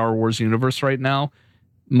in the Star Wars universe right now,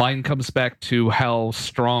 mine comes back to how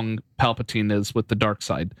strong Palpatine is with the dark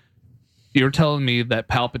side. You're telling me that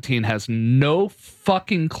Palpatine has no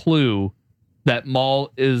fucking clue that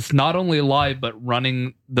Maul is not only alive but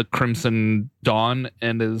running the Crimson Dawn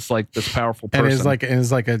and is like this powerful person. And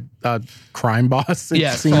is like a crime boss.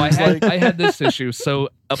 Yeah, so I had this issue. So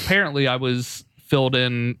apparently I was filled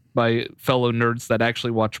in by fellow nerds that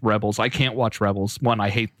actually watch Rebels. I can't watch Rebels. One, I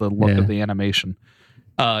hate the look of the animation.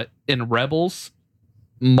 In Rebels,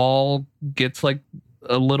 Maul gets like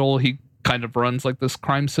a little, he kind of runs like this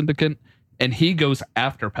crime syndicate, and he goes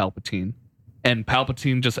after Palpatine. And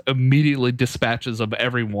Palpatine just immediately dispatches of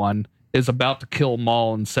everyone, is about to kill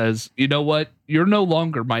Maul, and says, you know what? You're no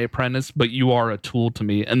longer my apprentice, but you are a tool to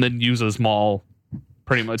me. And then uses Maul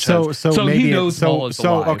pretty much. So maybe he knows Maul is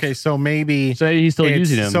alive. Okay, so maybe So he's still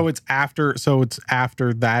using him. So it's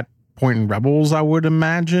after that point in Rebels, I would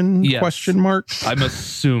imagine. Yes. Question mark. I'm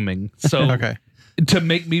assuming. So Okay. to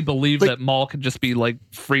make me believe Like- that Maul could just be like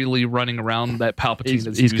freely running around, that Palpatine He's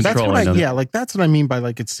is using. That's what controlling them. that's what I mean by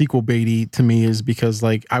like it's sequel baity to me, is because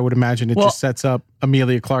like I would imagine it Well- just sets up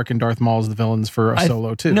Amelia Clarke and Darth Maul as the villains for a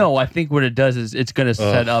Solo too. No, I think what it does is it's going to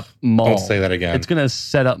set up Maul. Don't say that again. It's going to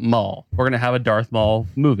set up Maul. We're going to have a Darth Maul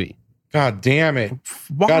movie. God damn it.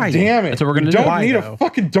 Why? God damn it. That's what we're gonna We do. don't Why, need though? a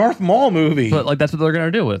fucking Darth Maul movie. But like that's what they're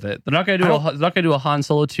going to do with it. They're not going to do they're not going to do a Han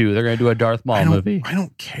Solo 2. They're going to do a Darth Maul movie. I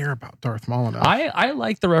don't care about Darth Maul enough. I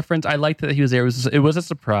like the reference. I liked that he was there. It was a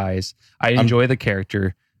surprise. I enjoy the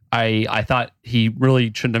character. I thought he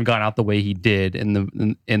really shouldn't have gone out the way he did in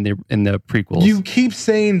the prequels. You keep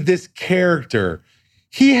saying this character.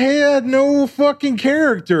 He had no fucking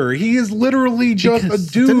character. He is literally just Because-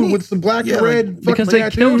 a dude with some black and red fucking because they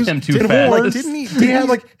killed tattoos him too and fast. horns. Didn't He had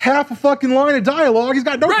like half a fucking line of dialogue. He's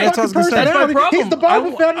got no Right, that's what I fucking was gonna say. That's my personality. problem. He's the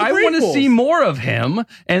Boba Fett of the I want to prequels. see more of him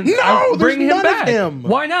and No, bring there's him none back. of him.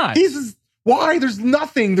 Why not? Why? There's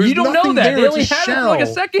nothing. There's you don't nothing know that. there. They only It's a had it for shell. like a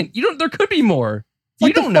second. You don't. There could be more. Like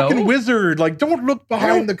You don't the fucking know. wizard. Like, don't look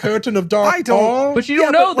behind the curtain of Darth I don't- Maul. But you don't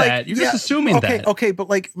Yeah, know but, like, that. You're just yeah, assuming okay, that. Okay, but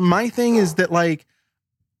like my thing is that like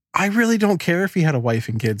I really don't care if he had a wife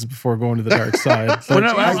and kids before going to the dark side. Like, Well,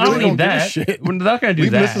 no, I don't really need give a that. shit. They're not going to do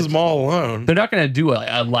Leave that. Mrs. Maul alone. They're not going to do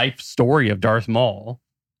a life story of Darth Maul.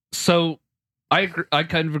 So I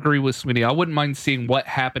kind of agree with Smitty. I wouldn't mind seeing what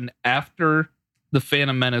happened after the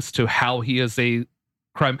Phantom Menace to how he is a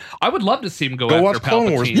crime. I would love to see him go after watch Clone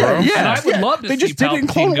Palpatine. Wars, bro. And I would love to They see just did it in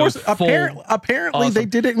Palpatine Clone go Wars. full. Apparently, awesome. they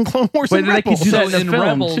did it in Clone Wars. But and they could Rebels. do that So in the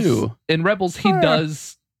film, too. In Rebels, he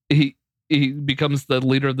does he becomes the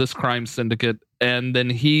leader of this crime syndicate, and then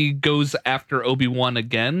he goes after Obi-Wan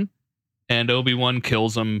again, and Obi-Wan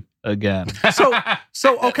kills him again.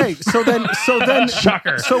 So okay, so then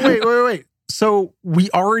Shocker. So wait. So we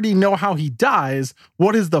already know how he dies.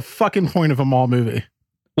 What is the fucking point of a Maul movie?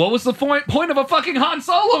 What was the point of a fucking Han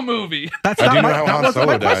Solo movie? That's I not do know my, how that Han wasn't Solo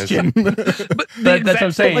my dies. question. But That's what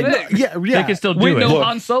I'm saying. yeah. They can still do we it. know Look,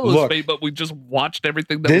 Han Solo's look. fate, but we just watched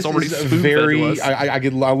everything that This was already is a spoon-fed to very.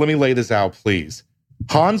 us. Let me lay this out, please.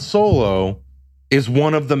 Han Solo is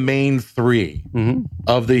one of the main three Mhm.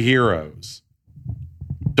 of the heroes.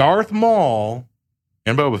 Darth Maul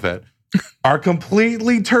and Boba Fett are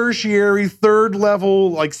completely tertiary, third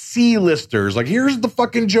level, like C-listers. Like, here's the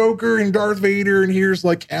fucking Joker and Darth Vader, and here's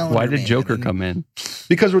like Calendar Why did Man. Joker come in?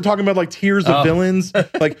 Because we're talking about like tiers of Oh. villains.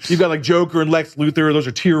 Like, you've got like Joker and Lex Luthor; those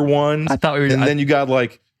are tier ones. I thought we were And then you got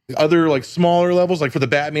like other like smaller levels, like for the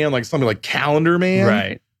Batman, like something like Calendar Man.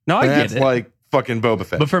 right. No, I And get that's it. like fucking Boba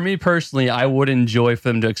Fett. But for me personally, I would enjoy for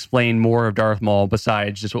them to explain more of Darth Maul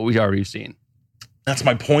besides just what we already seen. That's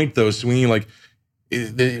my point, though, Sweeney. Like,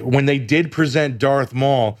 when they did present Darth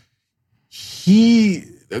Maul,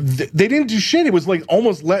 they didn't do shit. It was like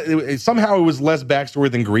almost somehow it was less backstory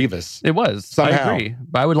than Grievous. It was. Somehow. I agree,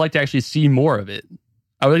 but I would like to actually see more of it.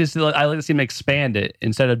 I would like to see him expand it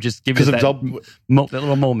instead of just giving it that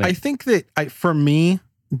little moment. I think that for me,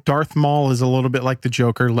 Darth Maul is a little bit like the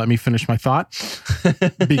Joker. Let me finish my thought.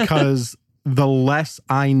 Because the less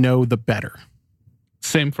I know, the better.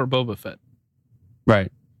 Same for Boba Fett.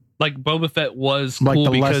 Right. Like Boba Fett was like cool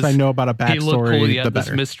the because less I know about a backstory, he looked cool. He had the this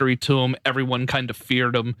better. mystery to him. Everyone kind of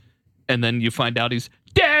feared him, and then you find out he's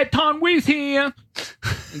Dad. Tonwee's here.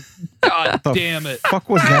 God damn it! Fuck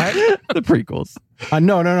was that? The prequels.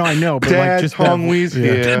 No, I know. But Dad, like just Tong Wee's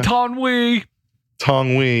here. Tonwee.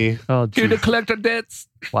 Tong Wee. Oh, Here to geez. collect our debts.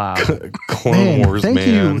 Wow. Clone Wars,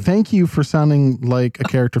 man. Thank you for sounding like a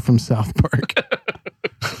character from South Park.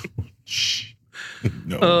 Shh.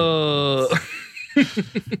 No. Uh,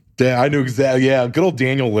 I knew exactly. Yeah, good old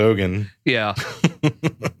Daniel Logan. yeah. Good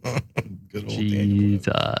old Daniel Logan.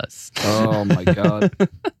 Jesus. Oh my God.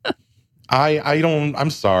 I'm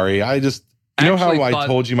sorry. I just, you know how Actually I thought-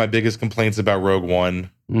 told you my biggest complaints about Rogue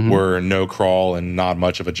One Mhm. were no crawl and not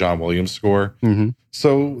much of a John Williams score. Mhm.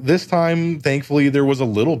 So this time, thankfully, there was a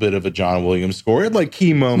little bit of a John Williams score. It had like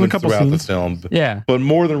key moments couple throughout the scenes. film, Yeah. but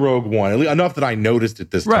more than Rogue One, at least enough that I noticed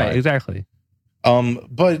it this Right. time. Exactly.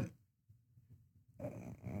 But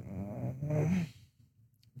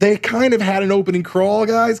they kind of had an opening crawl,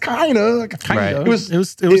 guys. Kind of. Right. It was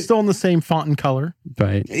still in the same font and color.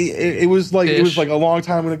 Right. It was like a long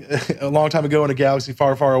time ago in a galaxy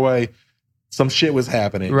far, far away. Some shit was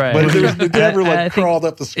happening, Right. But it never I think crawled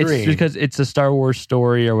up the screen. It's because it's a Star Wars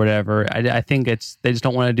story or whatever. I think they just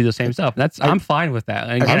don't want to do the same stuff. I'm fine with that.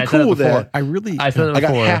 And I'm I said cool it with before. that. I said it I got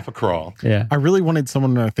before. half a crawl. Yeah. I really wanted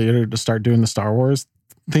someone in a theater to start doing the Star Wars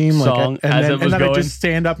theme Song and as then, it was and then going. I just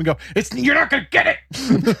stand up and go, you're not gonna get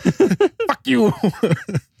it. Fuck you.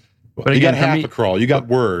 But You again, got for half me- a crawl. You got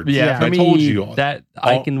words. Yeah, for I me, told you that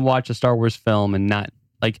I all- can watch a Star Wars film and not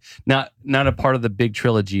a part of the big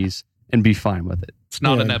trilogies and be fine with it. It's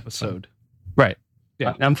not Yeah. an episode. Right.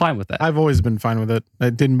 Yeah. I'm fine with that. I've always been fine with it.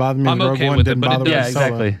 It didn't bother me. I'm Rogue okay One with it, didn't but it bother me. yeah, with Solo.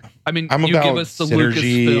 exactly. I mean, I'm you about give us the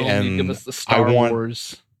synergy Lucasfilm, you and give us the I Star want-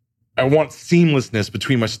 Wars. I want seamlessness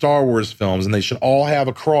between my Star Wars films, and they should all have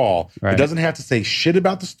a crawl. Right. It doesn't have to say shit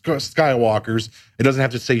about the Skywalkers. It doesn't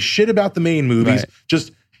have to say shit about the main movies. Right.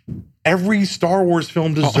 Just every Star Wars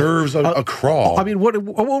film deserves a crawl. I mean,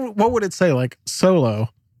 what would it say? Like Solo,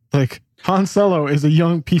 like Han Solo is a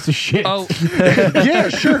young piece of shit. Oh, Yeah,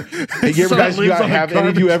 sure. Hey, you ever So guys, lives on a have any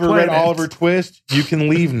of you garbage ever read planet. Oliver Twist? You can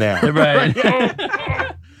leave now. Right.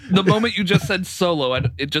 the moment you just said Solo,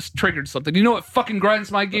 it just triggered something. You know what fucking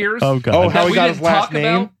grinds my gears? Oh god. Oh, That how he we got didn't his last talk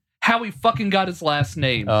name? about how he fucking got his last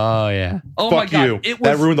name. Oh yeah. Oh my Fuck god, you. it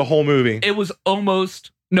That was ruined the whole movie. it was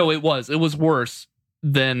almost no, it was worse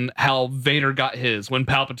than how Vader got his when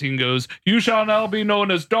Palpatine goes, "You shall now be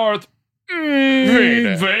known as Darth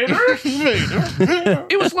Vader."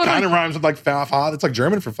 It was literally kind of rhymes with like Father. It's like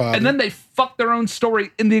German for father. And then they fuck their own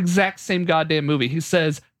story in the exact same goddamn movie. He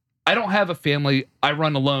says, I don't have a family. I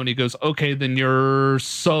run alone. He goes, okay, then you're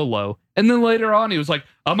Solo. And then later on, he was like,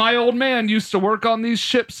 my old man used to work on these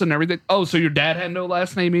ships and everything. Oh, so your dad had no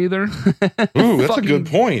last name either? Ooh, that's a fucking good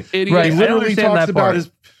point. Idiot. Right. He I don't literally understand talks that about part.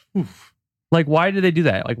 his. Like, why do they do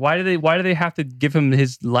that? Like, why do they have to give him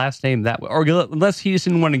his last name that way? Or unless he just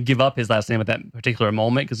didn't want to give up his last name at that particular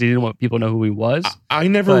moment because he didn't want people to know who he was. I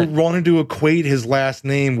never But- wanted to equate his last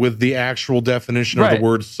name with the actual definition of Right. the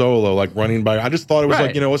word Solo, like running by. I just thought it was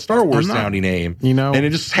Right. like, a Star Wars I'm not- sounding name. And And it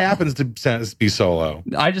just happens to be Solo.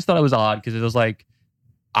 I just thought it was odd because it was like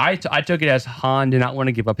I took it as Han did not want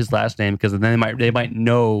to give up his last name because then they might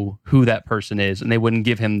know who that person is and they wouldn't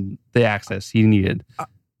give him the access he needed.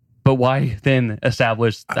 But why then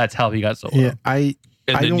establish that's how he got Solo? yeah, I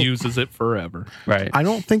And I then don't- uses it forever. Right. I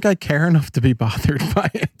don't think I care enough to be bothered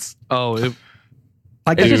by it. Oh,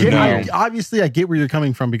 Like, It's I just get, weird. obviously, I get where you're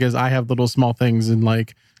coming from because I have little small things and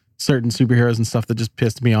like certain superheroes and stuff that just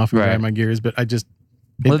pissed me off and Right. grind my gears. But I just,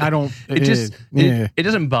 Well, I don't. It just yeah. it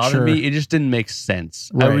doesn't bother Sure. me. It just didn't make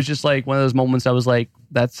sense. Right. I was just like one of those moments. I was like,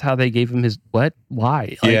 "That's how they gave him his what?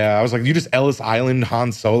 Why?" Like, Yeah, I was like, you just Ellis Island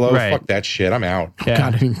Han Solo? Right. Fuck that shit. I'm out. yeah. God,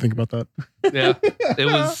 I didn't even think about that. yeah. It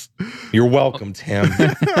was. You're welcome, Tim.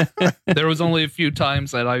 There was only a few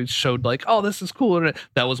times that I showed like, oh, this is cool. And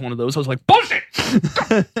that was one of those. I was like, bullshit.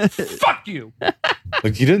 Fuck you.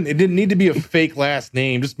 Like it didn't need to be a fake last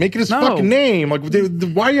name. Just make it his No. fucking name. Like why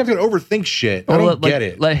do you have to overthink shit? I Or don't get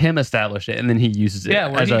it. Let him establish it, and then he uses it Yeah,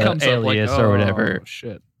 where as he an comes up like, alias oh, or whatever.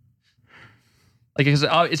 shit. Like it's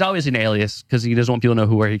obviously an alias because he doesn't want people to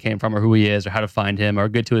know where he came from or who he is or how to find him or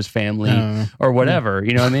get to his family or whatever.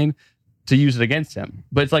 You know what I mean? To use it against him,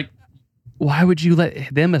 but it's like, why would you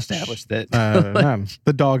let them establish that?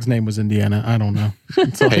 The dog's name was Indiana. I don't know.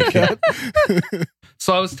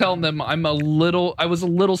 So I was telling them I was a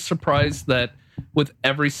little surprised that with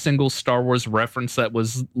every single Star Wars reference that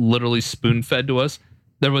was literally spoon-fed to us,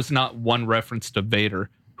 there was not one reference to Vader,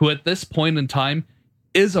 who at this point in time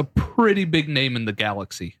is a pretty big name in the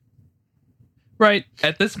galaxy. Right.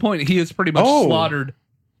 At this point, he has pretty much slaughtered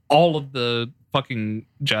all of the fucking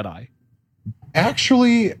Jedi.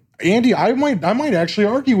 Actually, Andy, I might actually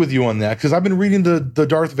argue with you on that, because I've been reading the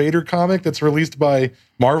Darth Vader comic that's released by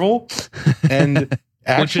Marvel, and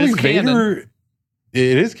actually Vader,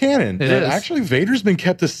 it is canon. Actually, Vader's been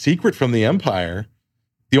kept a secret from the Empire.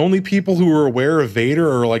 The only people who are aware of Vader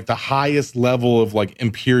are like the highest level of like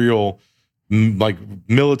Imperial, like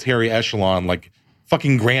military echelon, like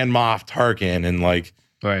fucking Grand Moff Tarkin, and like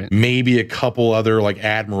maybe a couple other like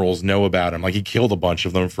admirals know about him. Like he killed a bunch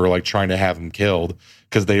of them for like trying to have him killed,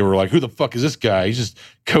 because they were like, who the fuck is this guy? He's just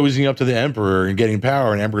cozying up to the Emperor and getting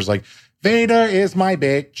power. And Emperor's like, Vader is my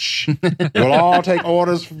bitch. We'll all take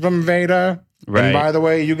orders from Vader. Right. And by the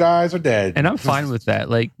way, you guys are dead. And I'm fine with that,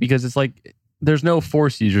 like, because it's like there's no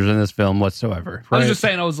Force users in this film whatsoever. I was just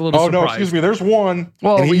saying I was a little surprised. No, excuse me. There's one.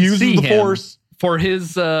 Well, and he uses the Force for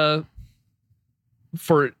his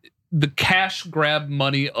for the cash grab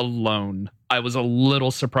money alone. I was a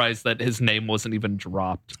little surprised that his name wasn't even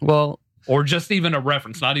dropped. Well, or just even a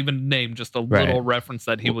reference, not even a name, just a little reference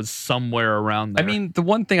that he was somewhere around there. I mean, the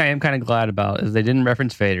one thing I am kind of glad about is they didn't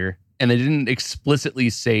reference Vader, and they didn't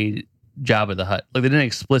explicitly say Jabba the Hutt. Like they didn't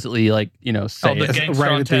explicitly say the it gangster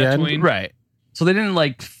right on Tatooine. Right. So they didn't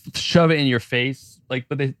like shove it in your face. Like,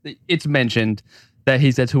 but it's mentioned that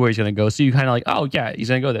that's where he's going to go. So you kind of like, oh yeah, he's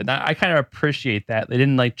going to go there. Now, I kind of appreciate that. They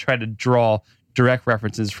didn't like try to draw direct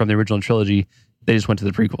references from the original trilogy. They just went to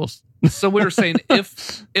the prequels. So we were saying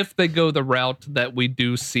if they go the route that we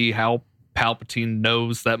do see how Palpatine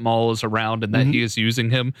knows that Maul is around and that he is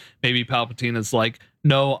using him, maybe Palpatine is like,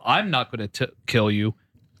 no, I'm not going to kill you.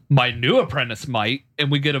 My new apprentice might, and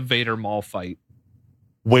we get a Vader Maul fight.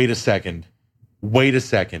 Wait a second.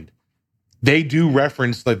 They do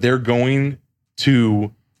reference that they're going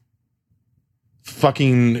to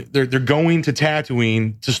they're going to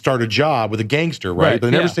Tatooine to start a job with a gangster, right? They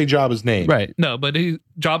never say Jabba's name. Right. No, but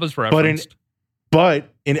Jabba's referenced. But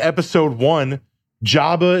in episode 1,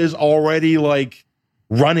 Jabba is already like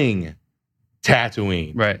running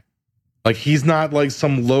Tatooine. Right. Like he's not like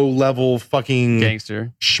some low-level fucking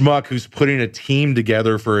gangster schmuck who's putting a team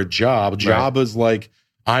together for a job. Jabba's like,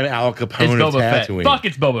 I'm Al Capone of Tatooine. Fuck,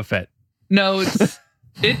 it's Boba Fett. No, it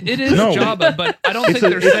is Jabba, but I don't think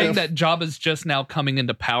they're saying that Jabba's just now coming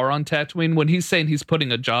into power on Tatooine. When he's saying he's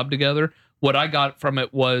putting a job together, what I got from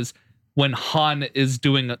it was when Han is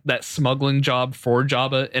doing that smuggling job for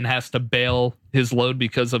Jabba and has to bail his load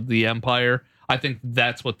because of the Empire. I think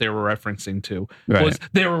that's what they were referencing to. Was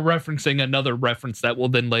they were referencing another reference that will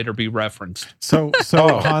then later be referenced. So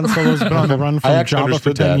Han Solo's been on the run from Jabba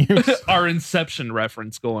for 10 years. Our Inception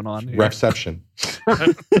reference going on here. Reception.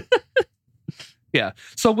 Yeah.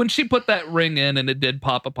 So when she put that ring in and it did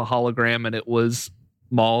pop up a hologram and it was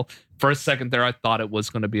Maul, for a second there I thought it was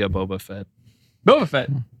going to be a Boba Fett. Boba Fett.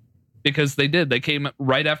 Because they did. They came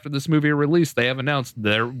right after this movie released. They have announced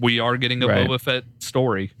we are getting a Boba Fett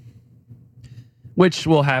story. Which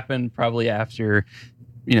will happen probably after,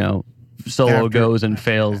 Solo goes and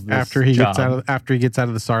fails this after he job. gets out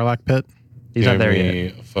of the Sarlacc pit. He's not there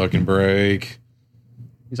yet. A fucking break.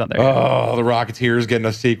 He's not there yet. Oh, the Rocketeer's getting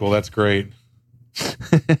a sequel. That's great.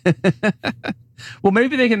 Well,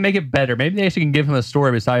 maybe they can make it better. Maybe they actually can give him a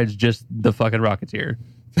story besides just the fucking Rocketeer.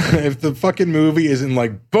 If the fucking movie isn't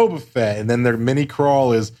like Boba Fett and then their mini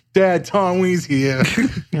crawl is Dad, Tom Wee's here.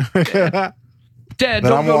 Dad,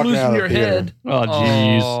 don't go losing your head. Oh,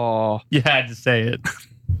 jeez. Oh. You had to say it.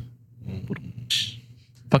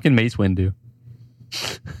 Fucking Mace Windu.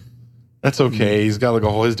 That's okay. He's got like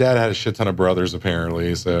his dad had a shit ton of brothers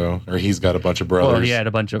apparently, or he's got a bunch of brothers. Well, he had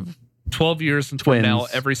a bunch of 12 years from now,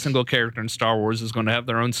 every single character in Star Wars is going to have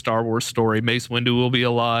their own Star Wars story. Mace Windu will be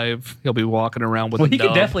alive. He'll be walking around with he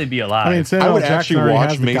could definitely be alive. I mean, Samuel would Jackson actually watch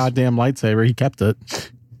has the goddamn lightsaber. He kept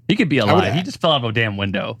it. He could be alive. He just fell out of a damn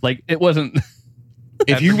window. Like, it wasn't...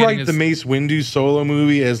 If you write the Mace Windu solo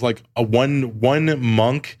movie as like a one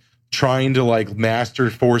monk trying to like master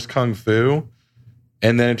Force Kung Fu,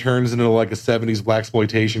 and then it turns into like a 70s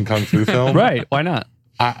blaxploitation Kung Fu film. Right. Why not?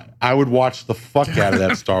 I would watch the fuck out of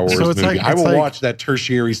that Star Wars movie. I will watch that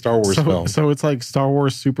tertiary Star Wars film. So it's like Star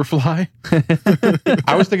Wars Superfly?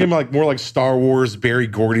 I was thinking like more like Star Wars Barry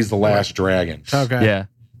Gordy's The Last Dragon. Okay. Yeah.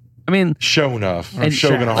 I mean... Shogun of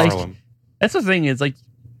Harlem. That's the thing is like,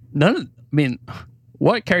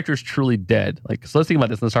 what character is truly dead? Like, so let's think about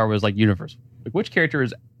this in the Star Wars like universe. Like, which character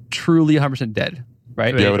is truly 100% dead?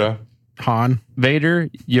 Right? Yoda, Han, Vader,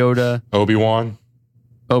 Yoda, Obi-Wan,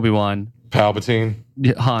 Palpatine,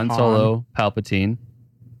 Han Solo, Palpatine.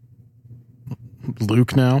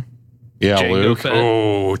 Luke now. Yeah, Jango Luke. Fett.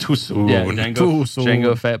 Oh, too soon. Yeah,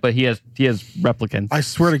 Jango Fett, but he has replicants. I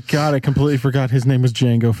swear to God, I completely forgot his name was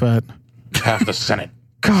Jango Fett. Half the Senate.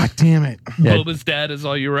 God damn it. Yeah. Boba's dad is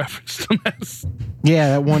all you referenced him as. Yeah,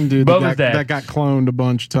 that one dude Boba's dad. that got cloned a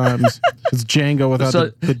bunch of times. It's Django without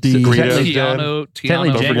the D. Greedo's Tiano. Technically,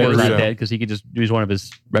 Don't forget Jango's not Greedo. dead because he could just use one of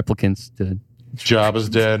his replicants to. Jabba's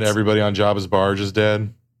dead. Everybody on Jabba's barge is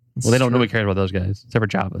dead. Well, they don't know what cares about those guys except for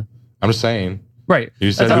Jabba. I'm just saying. Right.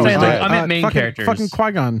 You said That's who what I'm was saying. dead. I meant main characters. Fucking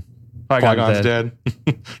Qui-Gon. Qui-Gon's dead.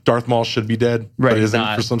 Darth Maul should be dead, Right, but isn't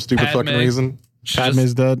not. for some stupid Padme. fucking reason.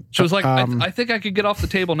 Padme's dead. She was like, I think I could get off the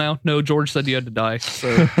table now. No, George said you had to die,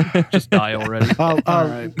 so just die already.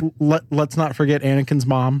 Let's not forget Anakin's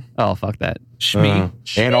mom. Oh, fuck that. Shmi.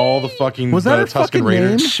 And all the fucking Was that her Tusken fucking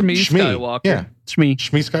Raiders. name? Shmi Skywalker. Yeah, Shmi.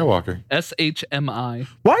 Shmi Skywalker. SHMI.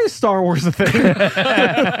 Why is Star Wars a thing?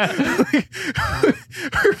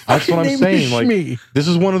 That's what I'm saying. Like, Shmi. this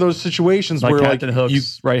is one of those situations Like where Captain like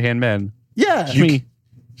Hook's right-hand man. Yeah, Shmi.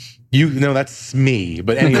 you know that's Smee.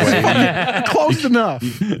 But anyway, close enough.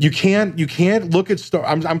 you can't look at Star.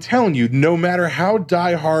 I'm telling you, no matter how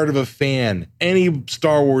diehard of a fan any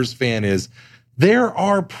Star Wars fan is, there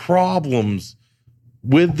are problems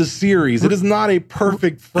with the series. It is not a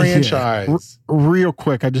perfect franchise. Real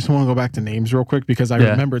quick, I just want to go back to names real quick because I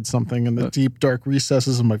remembered something in the deep dark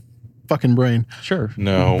recesses of my fucking brain. Sure.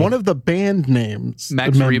 No, One of the band names.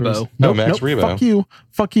 Max members- Rebo. No, Max Rebo.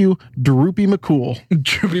 Fuck you, Droopy McCool.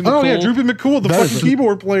 Droopy Oh yeah, McCool. Droopy McCool, the That is fucking a-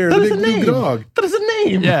 keyboard player, that the is big a blue name. dog. That is a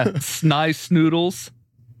name. Yeah. Sny Snoodles.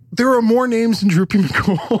 There are more names than Droopy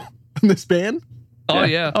McCool in this band. Oh,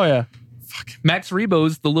 yeah. Oh, yeah. Max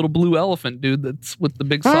Rebo's the little blue elephant dude that's with the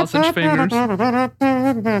big sausage fingers. Oh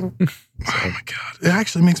my God. It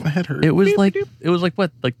actually makes my head hurt. It was like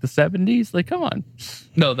what? Like the 70s? Like, come on.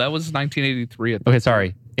 No, that was 1983. Okay,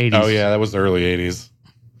 sorry. 80s. Oh yeah, that was the early '80s.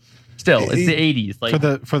 Still, it's the 80s. Like,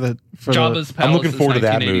 for the Jabba's Palace. I'm looking is forward to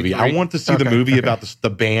that movie. I 1983. want to see the Okay, movie okay. about the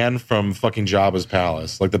band from fucking Jabba's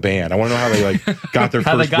Palace, like the band. I want to know how they like got their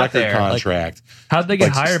How they first got record there, like- contract. how'd they get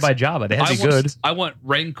like, hired by Jabba? They had to be good. I want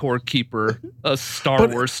Rancor Keeper, a Star But-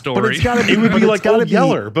 Wars But story. it's gotta be, It would but be it's like gotta Old be-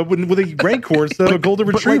 Yeller, but with a Rancor instead of a golden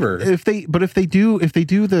but, retriever. Like, if they do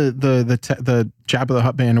the Jabba the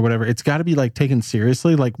Hutt band or whatever, it's got to be like taken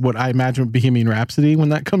seriously. Like what I imagine with Bohemian Rhapsody when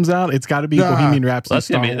that comes out, it's got to be Nah. Bohemian Rhapsody. That's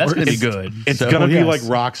gonna be Star good. it's So- gonna be yes. like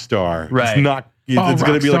Rockstar. Right. It's not. It's Oh,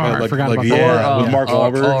 gonna be Rockstar. I like forgot about yeah, that. with Mark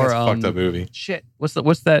Wahlberg. or, It's a fucked up movie. Shit. What's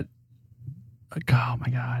that? Oh my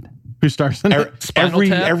God. Who stars in it? Spinal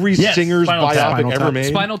Tap? Every Yes, singer's Spinal Tap. biopic Spinal ever Tap. made.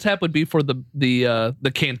 Spinal Tap would be for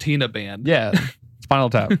the Cantina band. Yeah. Spinal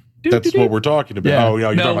Tap. That's what we're talking about. Yeah. Oh, no,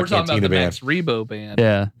 you're No, talking we're about talking about Cantina the band. Max Rebo band.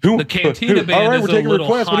 Yeah. Who? The Cantina band All right, is we're a taking little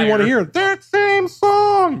requests. What do you want to higher. hear? That same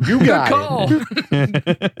song. You Good got call.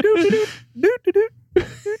 it.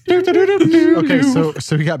 Okay,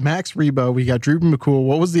 so we got Max Rebo, we got Droopy McCool.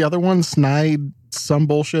 What was the other one? Snide some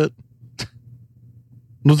bullshit.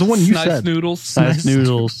 Was the one you Nice said? Noodles. Nice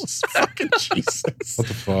noodles. Fucking Jesus. What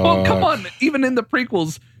the fuck? Oh, come on. Even in the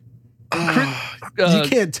prequels, You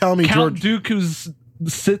can't tell me Count George. Dooku's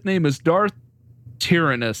Sith name is Darth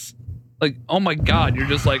Tyrannus. Like, oh my God, you're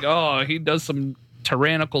just like, oh, he does some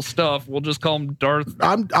tyrannical stuff. We'll just call him Darth.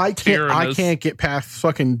 I Tyrannus. can't get past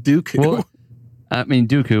fucking Dooku. Well, I mean,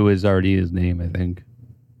 Dooku is already his name, I think.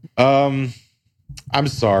 I'm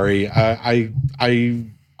sorry.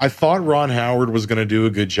 I thought Ron Howard was going to do a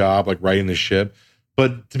good job, like writing the ship.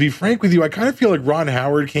 But to be frank with you, I kind of feel like Ron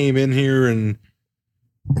Howard came in here and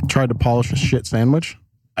Tried to polish a shit sandwich.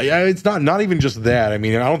 it's not even just that. I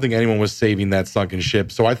mean, I don't think anyone was saving that sunken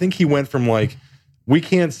ship. So I think he went from like, we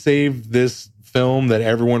can't save this film that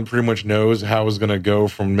everyone pretty much knows how it's going to go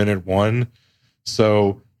from minute one.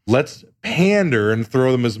 So let's pander and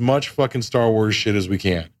throw them as much fucking Star Wars shit as we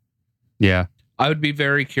can. Yeah. I would be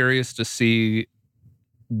very curious to see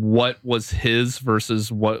what was his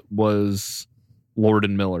versus what was Lord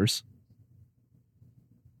and Miller's.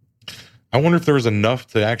 I wonder if there was enough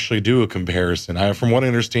to actually do a comparison. From what I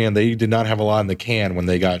understand, they did not have a lot in the can when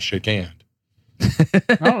they got shit canned. I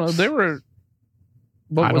don't know. They were.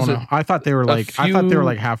 What I was don't know. it? I thought they were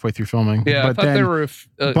like halfway through filming. Yeah, I but thought then, they were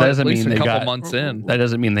That at doesn't least mean a they couple got months in. That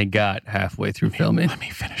doesn't mean they got halfway through filming. Let me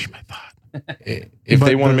finish my thought. If But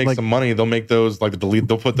they want to the, make like- some money, they'll make those like the delete.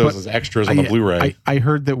 They'll put those But as extras on the Blu-ray. I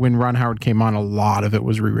heard that when Ron Howard came on, a lot of it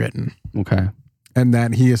was rewritten, Okay. and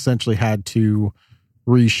that he essentially had to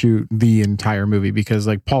reshoot the entire movie because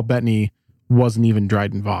like Paul Bettany wasn't even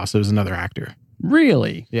Dryden Voss. It was another actor.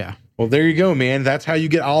 Really? Yeah. Well, there you go, man. That's how you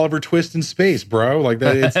get Oliver Twist in space, bro. Like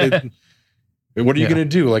that. What are you gonna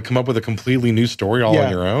do? Like come up with a completely new story all on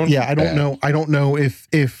your own? Yeah, I don't know. I don't know if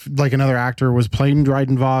like another actor was playing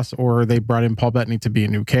Dryden Voss or they brought in Paul Bettany to be a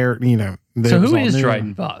new character. You know. So who is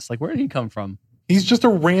Dryden Voss? Like where did he come from? He's just a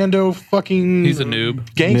rando fucking. He's a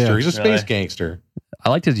noob gangster. He's a space gangster. I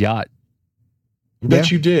liked his yacht. I bet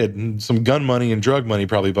you did. And some gun money and drug money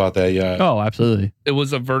probably bought that yacht. Oh, absolutely. It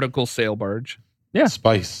was a vertical sail barge. Yeah.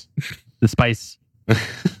 Spice. The Spice.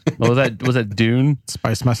 What was that? Was that Dune?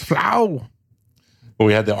 Spice must flow. Well,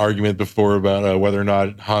 we had the argument before about whether or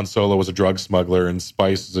not Han Solo was a drug smuggler and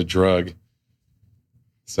Spice was a drug.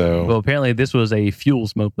 So, well, apparently this was a fuel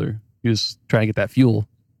smuggler. He was trying to get that fuel.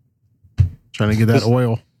 Trying to get that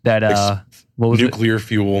oil. That what was nuclear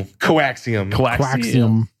fuel, coaxium,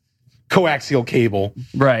 coaxial cable.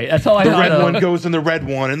 Right. That's all I the thought. The red one goes in the red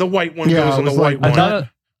one, and the white one goes in the white one.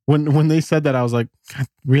 When they said that, I was like,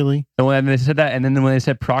 really? And when they said that, and then when they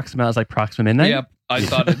said Proxima, I was like, Proxima Midnight? Yep. I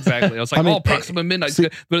thought exactly. I was like, Proxima Midnight.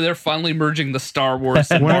 But they're finally merging the Star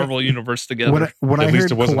Wars and Marvel universe together. When I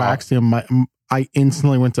heard coaxium, I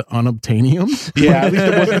instantly went to unobtainium. Yeah, at least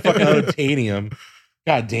it wasn't fucking unobtainium.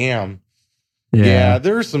 God damn. Yeah,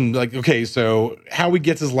 there's some like, okay, so how he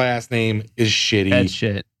gets his last name is shitty. That's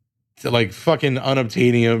shit. Like fucking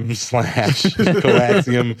unobtainium /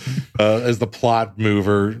 coaxium as the plot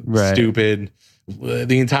mover. Right. Stupid.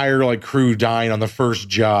 The entire like crew dying on the first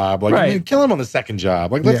job. Like, man, kill him on the second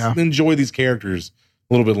job. Like, let's enjoy these characters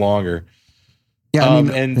a little bit longer.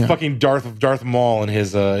 Yeah, fucking Darth Maul and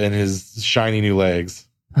his shiny new legs.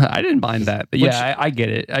 I didn't mind that, but yeah, I get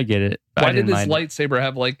it. Why did his lightsaber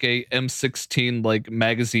have like a M16 like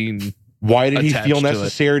magazine? Why did he feel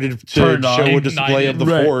necessary to show a display of the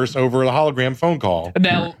Force over the hologram phone call?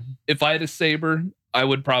 Now, if I had a saber, I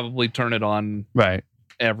would probably turn it on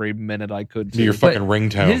every minute I could. Your fucking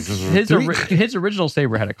ringtone. His original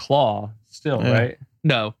saber had a claw still, right?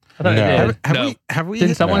 No. Have we?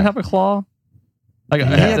 Did someone have a claw? Like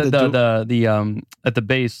at the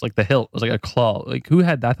base, like the hilt was like a claw. Like who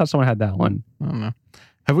had that? I thought someone had that one. I don't know.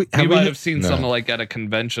 You might have seen something like at a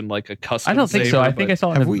convention, like a custom. I don't think so. I think I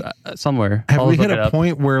saw it somewhere. Have we hit a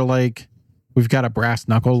point where like we've got a brass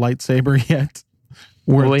knuckle lightsaber yet?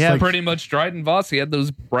 Well, yeah, pretty much Dryden Voss. He had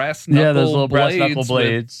those brass knuckle those little brass knuckle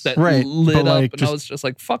blades that lit up, and I was just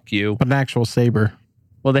like, "Fuck you!" But an actual saber.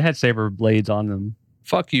 Well, they had saber blades on them.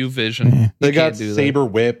 Fuck you, Vision. They got saber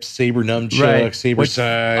whips, saber nunchucks, saber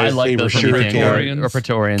size, I like saber shuriken or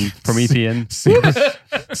Praetorian, Promethean. Actually,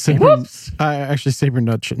 saber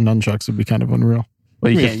nunchucks would be kind of unreal.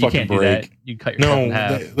 Well, you can't do that. You cut yourself in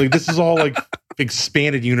half. Like this is all like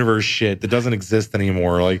expanded universe shit that doesn't exist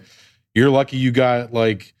anymore. Like you're lucky you got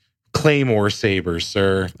like Claymore sabers,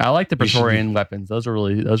 sir. I like the Praetorian weapons. Those are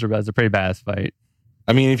a pretty badass fight.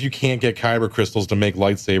 I mean, if you can't get kyber crystals to make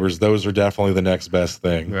lightsabers, those are definitely the next best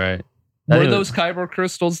thing. Right. Were those kyber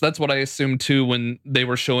crystals? That's what I assumed too when they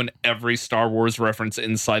were showing every Star Wars reference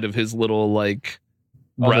inside of his little like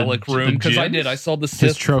relic room. Because I saw the Sith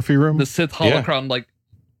his trophy room, the Sith holocron like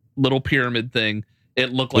little pyramid thing.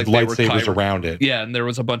 It looked like with lightsabers around it. Yeah, and there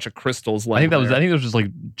was a bunch of crystals. I think that was just like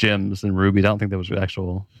gems and rubies. I don't think that was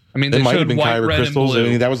actual. I mean, they might have been kyber crystals. I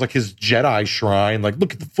mean, that was like his Jedi shrine. Like,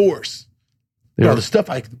 look at the Force. All the stuff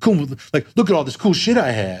look at all this cool shit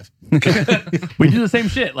I have. We do the same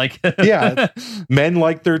shit. Like, yeah, men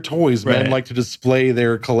like their toys. Men like to display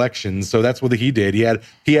their collections. So that's what he did. He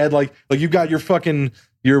had like you got your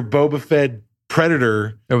Boba Fett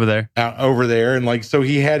Predator over there, and like so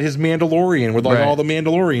he had his Mandalorian with like all the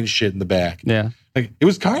Mandalorian shit in the back. Yeah, like it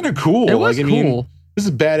was kind of cool. It was cool. I mean, this is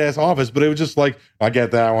a badass office, but it was just like I get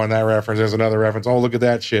that one, that reference. There's another reference. Oh, look at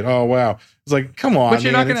that shit. Oh wow, it's like come on, but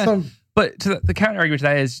you're not gonna. But the counter argument to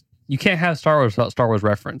that is you can't have Star Wars without Star Wars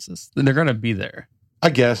references. They're going to be there. I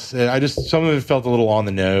guess. Some of it felt a little on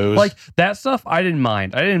the nose. Like that stuff, I didn't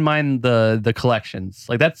mind. I didn't mind the collections.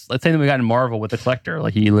 Like let's say that we got in Marvel with the collector.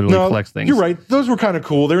 Like he literally collects things. You're right. Those were kind of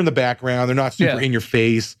cool. They're in the background. They're not super in your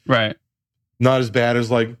face. Right. Not as bad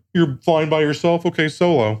as like you're flying by yourself. Okay,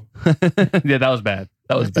 Solo. Yeah, that was bad.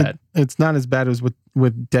 That was bad. It's not as bad as with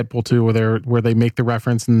Deadpool 2 where they make the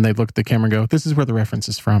reference and they look at the camera and go, "This is where the reference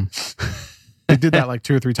is from." They did that like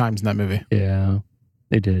 2 or 3 times in that movie. Yeah,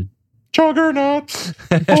 they did. Juggernaut.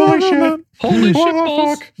 Holy shit. Holy shit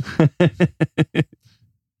balls.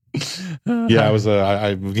 Yeah, I was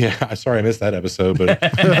sorry I missed that episode,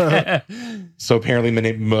 but so apparently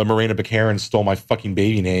Morena Baccarin stole my fucking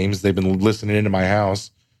baby names. They've been listening into my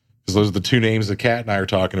house because those are the 2 names that Kat and I are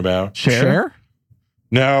talking about. Cher?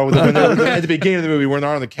 No, at the beginning of the movie when they're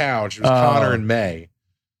on the couch, it was Connor and May.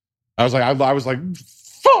 I was like,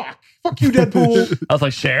 fuck you, Deadpool. I was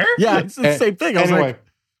like, Cher? Yeah, it's the same thing. I was Anyway, like,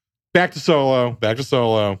 back to Solo.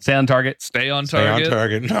 Stay on target. Stay on Stay on target.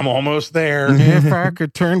 target. I'm almost there. if I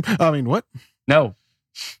could turn. I mean, what? No.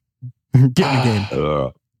 Get in the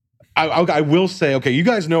game. I will say, okay, you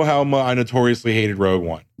guys know how I notoriously hated Rogue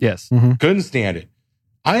One. Yes. Couldn't stand it.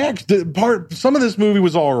 Some of this movie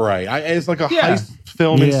was all right. It's like a heist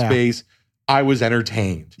film in space. I was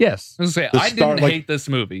entertained. Yes. I was gonna say, I didn't hate this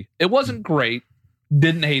movie. It wasn't great.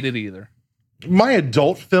 Didn't hate it either. My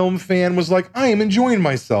adult film fan was like, I am enjoying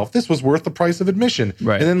myself. This was worth the price of admission.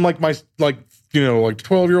 Right. And then my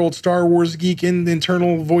 12-year-old Star Wars geek in the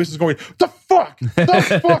internal voice is going, the fuck?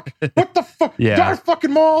 The fuck? What the fuck? Yeah. Darth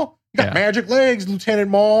fucking Maul? You got magic legs, Lieutenant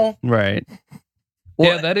Maul. Right.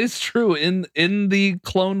 Yeah, that is true. In the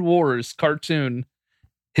Clone Wars cartoon,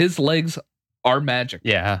 his legs are magic.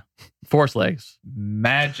 Yeah. Force legs.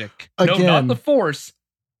 Magic. Again. No, not the Force.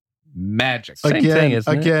 Magic. Same thing,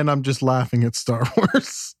 isn't it? Again, I'm just laughing at Star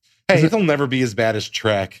Wars. Hey, it'll never be as bad as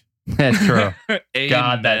Trek. That's true. God,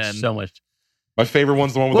 Amen. that's so much. My favorite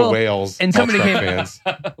one's the one with the whales. and all somebody Trek came-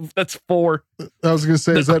 fans. That's 4. I was going to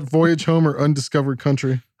say, is that Voyage Home or Undiscovered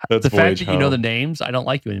Country? That's The fact Voyage that you know Home. the names, I don't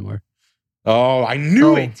like you anymore. Oh, I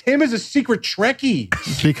knew Oh. it. Tim is a secret Trekkie.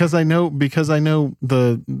 Because I know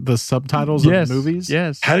the subtitles of movies.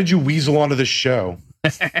 Yes. How did you weasel onto this show?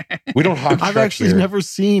 We don't have I've Trek actually here. never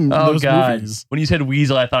seen Oh those God! movies. When you said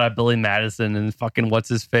Weasel, I thought of Billy Madison and fucking what's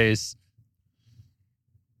his face.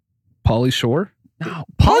 Pauly Shore? No,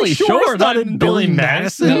 Pauly Shore, not in Billy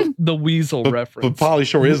Madison. No, the Weasel But reference. Pauly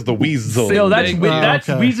Shore is the weasel. So that's Big- that's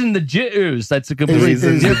okay. Weezing the Jews. That's a completely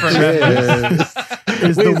Weezing the different. Jews.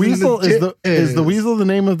 Is the Weasel weasel the is the weasel the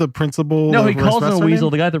name of the principal? No, he of calls him a wrestling weasel.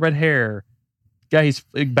 name? The guy with the red hair, guy he's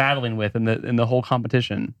battling with in the whole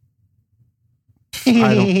competition. that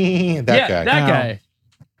yeah, guy. that Oh. guy.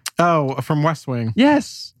 Oh, from West Wing.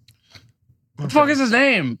 Yes. What the fuck is his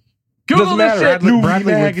name? Google Doesn't this matter. shit. Nudie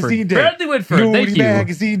Bradley Magazine Day. Bradley Whitford. Nudie Thank you.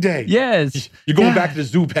 Magazine Day. Yes. You're going Yeah. back to the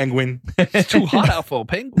zoo, penguin. It's too hot out for a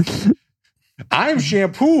penguin. I'm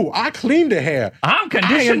shampoo. I clean the hair. I'm I am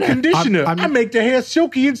conditioner. conditioner. I'm- I make the hair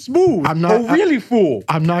silky and smooth. I'm not- Oh, really fool.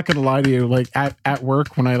 I'm not gonna lie to you. Like at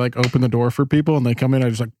work, when I like open the door for people and they come in, I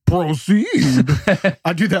just like proceed.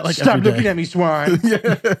 I do that like Stop every looking day. at me, swine.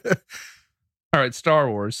 Yeah. All right, Star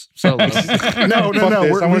Wars. Solo. No. Fuck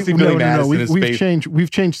this. I wanna see Billy Madison in space. We've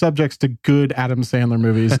changed subjects to good Adam Sandler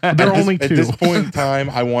movies. There are only At two. this point in time,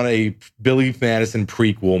 I want a Billy Madison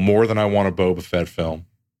prequel more than I want a Boba Fett film.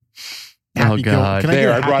 Happy Gil- God. Can I There,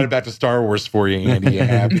 get I a brought happy- it back to Star Wars for you, Andy. You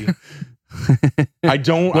happy? I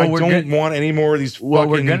don't want any more of these. Well,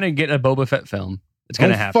 fucking, we're gonna get a Boba Fett film. It's I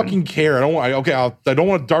gonna don't happen. fucking care. I don't want. I don't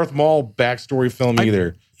want a Darth Maul backstory film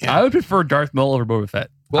either. I would prefer Darth Maul over Boba Fett.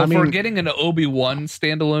 Well, I if we're mean- getting an Obi-Wan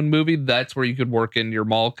standalone movie, that's where you could work in your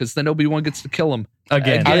Maul, because then Obi-Wan gets to kill him.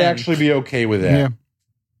 Again. I'd actually be okay with that. Yeah.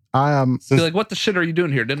 I Be Since like, what the shit are you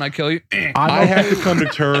doing here? Didn't I kill you? I have to come to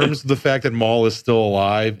terms with the fact that Maul is still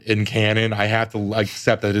alive in canon. I have to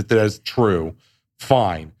accept that that is true.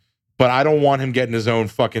 Fine. But I don't want him getting his own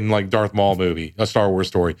fucking like Darth Maul movie, a Star Wars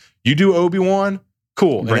story. You do Obi-Wan,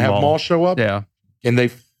 cool. And Bring have Maul. Maul show up Yeah. and they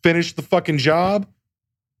finish the fucking job.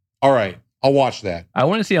 All right. I'll watch that. I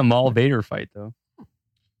want to see a Maul Vader fight though.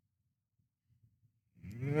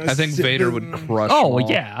 I think Vader would crush Oh Maul.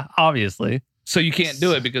 yeah, obviously. So you can't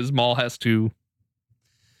do it because Maul has to.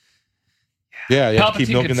 Yeah, you have to keep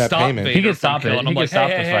Palpatine milking could that stop payment. Vader He could from stop it. killing He him. could Like, stop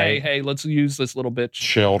hey, the hey, fight. hey, let's use this little bitch.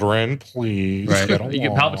 Children, please. Right. Get You could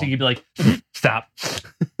along. Palpatine could be like, stop.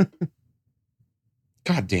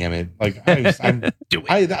 God damn it! Like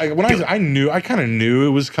I knew, I kind of knew it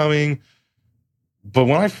was coming, but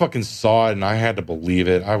when I fucking saw it and I had to believe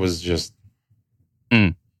it, I was just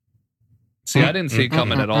See, I didn't see it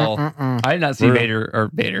coming at all. I did not see Really?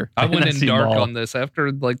 Vader. I did went not in see dark Maul. on this.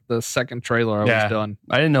 After like the second trailer, I Yeah. was done.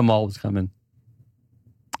 I didn't know Maul was coming.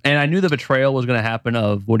 And I knew the betrayal was going to happen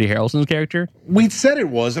of Woody Harrelson's character. we said it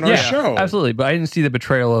was in our show. Absolutely. But I didn't see the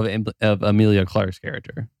betrayal of Amelia Clark's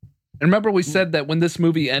character. And remember, we said that when this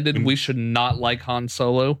movie ended, we should not like Han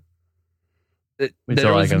Solo. We There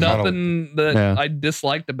still was like him. nothing that Yeah. I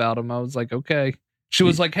disliked about him. I was like, okay. She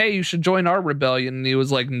was like, hey, you should join our rebellion. And he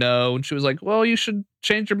was like, no. And she was like, well, you should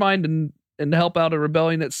change your mind and help out a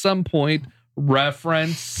rebellion at some point.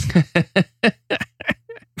 Reference.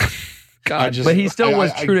 God, But he still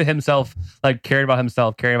was I- true to himself, like cared about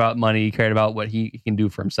himself, cared about money, cared about what he can do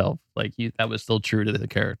for himself. Like that was still true to the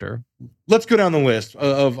character. Let's go down the list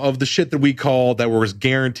of the shit that we called that was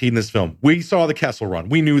guaranteed in this film. We saw the Kessel Run.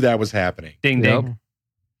 We knew that was happening. Ding Yep. ding.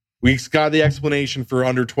 We got the explanation for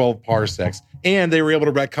under 12 parsecs, and they were able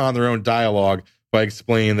to retcon their own dialogue by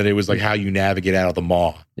explaining that it was like how you navigate out of the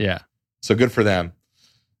maw. Yeah. So good for them.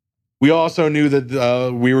 We also knew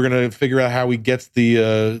that we were going to figure out how he gets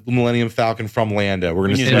the Millennium Falcon from Lando. We're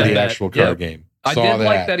going to see the actual card game. I did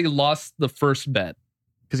like that he lost the first bet.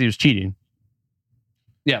 Because he was cheating.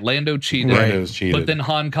 Yeah, Lando cheated. Lando's cheated. But then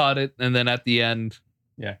Han caught it, and then at the end,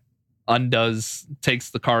 takes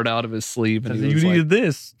the card out of his sleeve. And you needed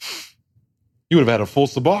this. You would have had a full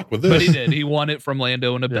sabacc with this. But he did. He won it from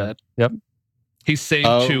Lando in a bet. Yep. He saved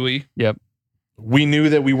Chewie. Yep. We knew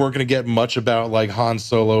that we weren't going to get much about like Han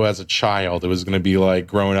Solo as a child. It was going to be like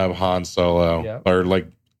grown up Han Solo or like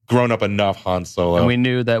grown up enough Han Solo. And we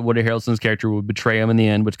knew that Woody Harrelson's character would betray him in the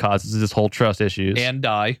end, which causes this whole trust issues. And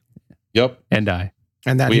die. Yep. And die.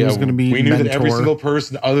 And that he was going to be we knew that every single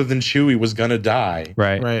person other than Chewie was going to die.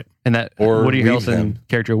 Right. And that Woody Harrelson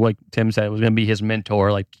character, like Tim said, was going to be his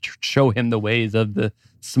mentor, like show him the ways of the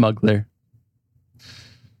smuggler.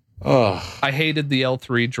 Oh, I hated the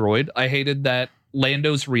L3 droid. I hated that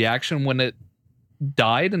Lando's reaction when it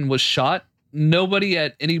died and was shot. Nobody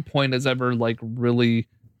at any point has ever like really.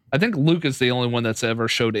 I think Luke is the only one that's ever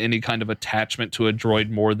showed any kind of attachment to a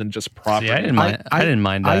droid more than just property. See, I didn't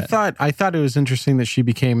mind that. I thought it was interesting that she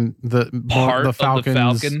became the part of the Falcon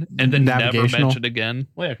and then never mentioned again.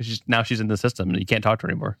 Well, yeah, because now she's in the system and you can't talk to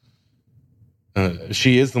her anymore.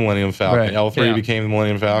 She is the Millennium Falcon. Right. L3 became the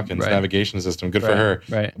Millennium Falcon's navigation system. Good for her.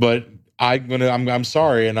 Right. But I'm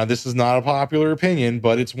sorry, and this is not a popular opinion,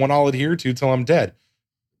 but it's one I'll adhere to till I'm dead.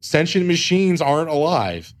 Sentient machines aren't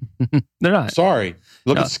alive. They're not. Sorry.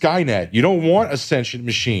 Look at Skynet. You don't want a sentient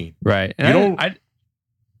machine. Right. And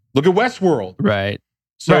look at Westworld. Right.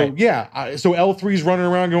 So yeah, so L3's running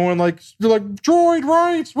around going like, you're like droid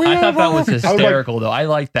rights. I thought that was hysterical though. I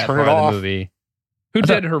liked that part of the movie. Who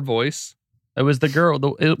did her voice? It was the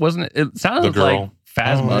girl. It wasn't. It sounded like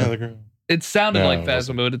Phasma. Oh, yeah, the girl. It sounded like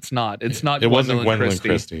Phasma, but it's not. It's not. It wasn't Gwendolyn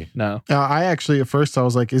Christie. No. I actually at first I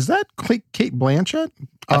was like, is that Kate Blanchett?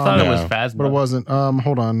 I thought it was Phasma, but it wasn't.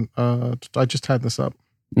 Hold on. I just had this up.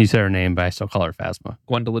 You said her name, but I still call her Phasma.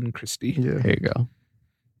 Gwendolyn Christie. Yeah. There you go.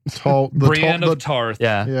 Brienne of Tarth.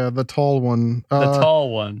 Yeah, the tall one. The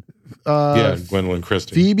tall one. Gwendolyn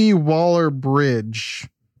Christie. Phoebe Waller-Bridge.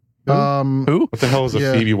 Who? What the hell is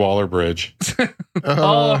a Phoebe Waller-Bridge? Her.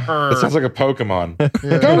 That sounds like a Pokemon.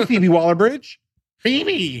 Go Phoebe Waller-Bridge.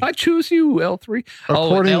 Phoebe. I choose you, L3.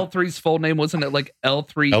 L3's full name wasn't it like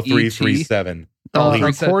L3? L337.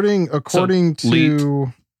 According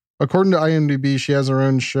to IMDb, she has her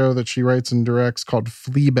own show that she writes and directs called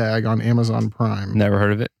Fleabag on Amazon Prime. Never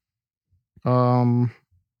heard of it.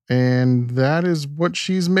 And that is what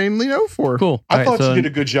she's mainly known for. Cool. I thought she did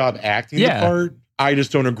a good job acting the part. I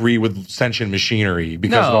just don't agree with sentient machinery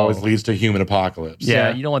because it always leads to human apocalypse.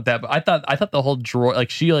 Yeah, you don't want that. But I thought the whole droid,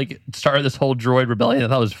 like she like started this whole droid rebellion. I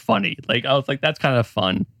thought it was funny. Like I was like, that's kind of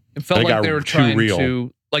fun. It felt like they were trying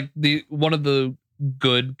to like one of the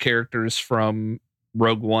good characters from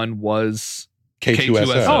Rogue One was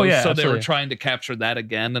K2SO. Oh yeah, so they were trying to capture that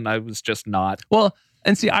again, and I was just not. Well,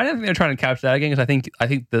 and see, I didn't think they were trying to capture that again because I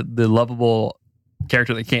think the lovable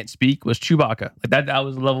character that can't speak was Chewbacca. Like that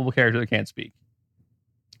was a lovable character that can't speak.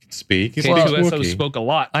 K2SO spoke a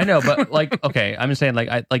lot. I know, but like, okay, I'm just saying, like,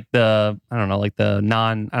 never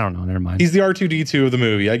mind. He's the R2D2 of the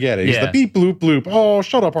movie. I get it. He's the beep bloop bloop. Oh,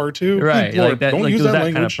 shut up, R2. Right, like that. Don't like, use that that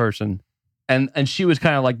language. kind of person. And she was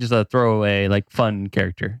kind of like just a throwaway, like fun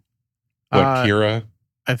character. What, Kira?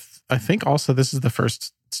 I think also this is the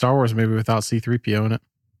first Star Wars movie without C-3PO in it.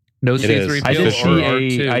 No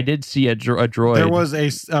C-3PO I did see a droid. There was a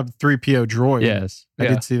 3PO droid. Yes. I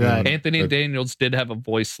did see that. Anthony Daniels did have a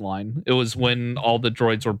voice line. It was when all the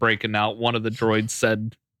droids were breaking out. One of the droids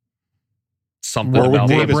said something Warwick about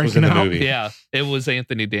Davis was in the movie. Yeah, it was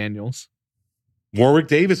Anthony Daniels. Warwick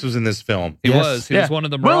Davis was in this film. He was one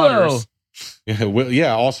of the Marauders.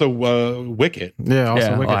 Yeah, also Wicket. Yeah,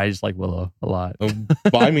 also Wicket. Oh, I just like Willow a lot.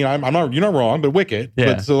 But I mean, I'm not. You're not wrong, but Wicket.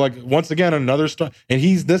 Yeah. But so like once again another star, and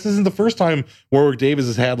this isn't the first time Warwick Davis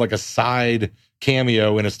has had like a side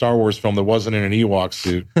cameo in a Star Wars film that wasn't in an Ewok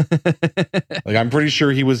suit. Like I'm pretty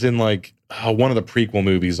sure he was in like one of the prequel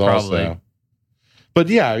movies also. Probably. But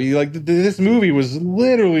yeah, like this movie was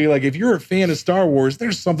literally like, if you're a fan of Star Wars,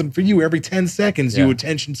 there's something for you every 10 seconds. You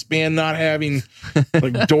attention span not having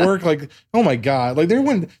like dork, like, oh my God. Like they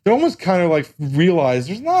almost kind of like realized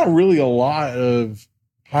there's not really a lot of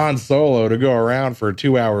Han Solo to go around for a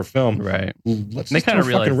 2-hour film. Right. Let's just throw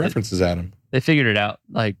fucking references at him. They figured it out.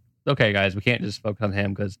 Like, okay, guys, we can't just focus on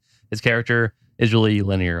him because his character is really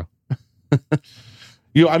linear.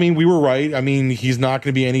 I mean, we were right. I mean, he's not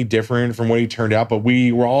going to be any different from what he turned out, but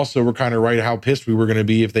we were kind of right how pissed we were going to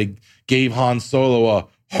be if they gave Han Solo a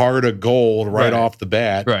heart of gold right off the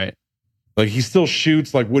bat. Right. Like, he still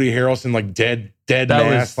shoots like Woody Harrelson, like dead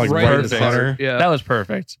mass, like right in the center. Yeah. That was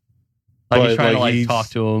perfect. Like, he's trying to like talk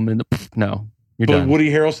to him and no, you're done. But Woody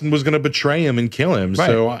Harrelson was going to betray him and kill him.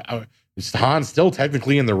 Right. So Han's still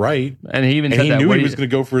technically in the right. And he even said that knew he was going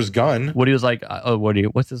to go for his gun. Woody was like, Woody,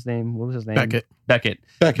 what's his name? What was his name? Beckett.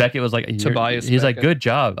 Beckett was like, Tobias. He's like, good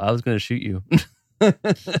job. I was going to shoot you.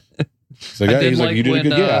 So yeah, he's like, you did a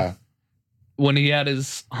good job. When he had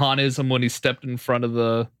his Hanism, when he stepped in front of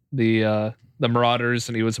the Marauders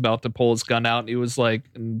and he was about to pull his gun out, and he was like,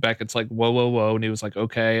 and Beckett's like, whoa, and he was like,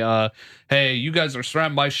 okay, hey, you guys are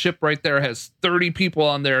surrounded. My ship right there has 30 people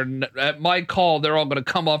on there, and at my call they're all going to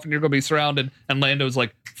come off and you're going to be surrounded. And Lando's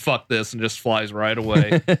like, fuck this, and just flies right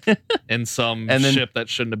away in some ship that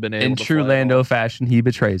shouldn't have been able to. In true Lando fashion, he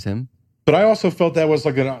betrays him. But I also felt that was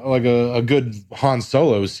like a good Han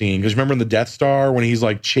Solo scene, because remember in the Death Star when he's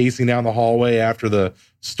like chasing down the hallway after the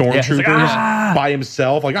stormtroopers by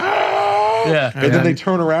himself, like and then they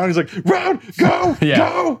turn around, he's like, round, go,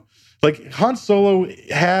 go. Like, Han Solo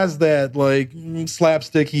has that like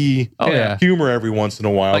slapsticky humor every once in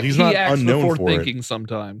a while. Like, he's not unknown for thinking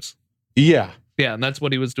sometimes. Yeah, and that's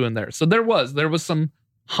what he was doing there. So there was some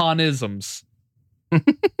Hanisms.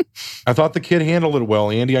 I thought the kid handled it well,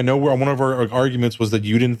 Andy. I know one of our arguments was that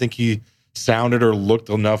you didn't think he sounded or looked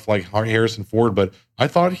enough like Harrison Ford, but I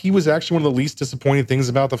thought he was actually one of the least disappointing things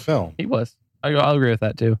about the film. He was. I'll agree with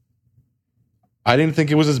that too. I didn't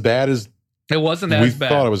think it was as bad as it wasn't as bad.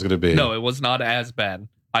 We thought it was going to be. No, it was not as bad.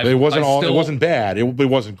 It wasn't bad. It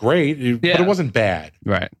wasn't great, but it wasn't bad.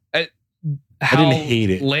 Right. I didn't hate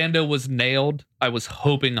it. Lando was nailed. I was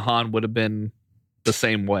hoping Han would have been the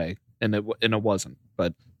same way. And it wasn't,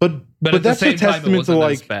 but at that's the same a testament time, it wasn't to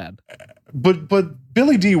like as bad. But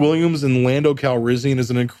Billy D. Williams and Lando Calrissian is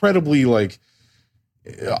an incredibly like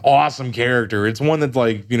awesome character. It's one that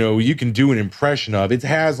like you can do an impression of. It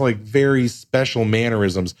has like very special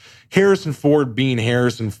mannerisms. Harrison Ford being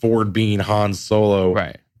Han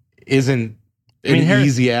Solo, isn't an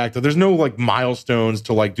easy act. There's no like milestones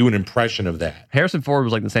to like do an impression of that. Harrison Ford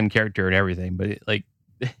was like the same character and everything, but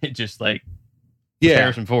it just like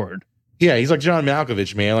Harrison Ford. Yeah, he's like John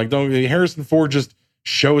Malkovich, man. Like, Harrison Ford just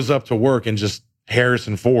shows up to work and just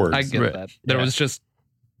Harrison Ford. I get that. There was just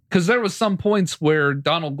because there was some points where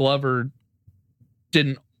Donald Glover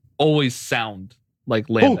didn't always sound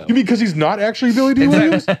like Lando. Oh, you mean because he's not actually Billy D.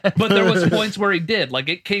 Williams? But there was points where he did. Like,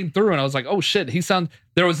 it came through, and I was like, oh shit,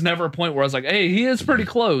 there was never a point where I was like, hey, he is pretty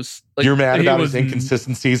close. Like, you're mad about his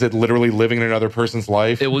inconsistencies at literally living in another person's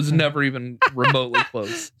life? It was never even remotely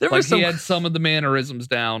close. He had some of the mannerisms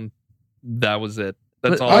down. That was it.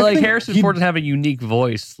 That's all. Like, Harrison Ford doesn't have a unique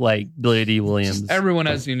voice like Billy D. Williams. Everyone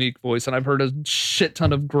has a unique voice, and I've heard a shit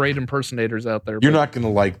ton of great impersonators out there. You're not going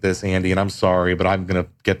to like this, Andy, and I'm sorry, but I'm going to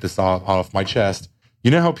get this off my chest.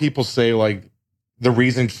 You know how people say like the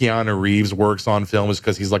reason Keanu Reeves works on film is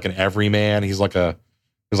because he's like an everyman. He's like there's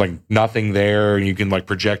like nothing there, and you can like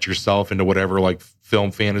project yourself into whatever like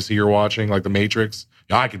film fantasy you're watching, like The Matrix.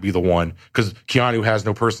 I could be the one because Keanu has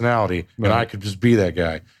no personality, and I could just be that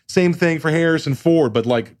guy. Same thing for Harrison Ford, but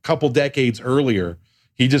like a couple decades earlier,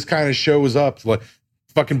 he just kind of shows up to like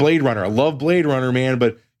fucking Blade Runner. I love Blade Runner, man,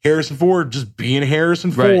 but Harrison Ford just being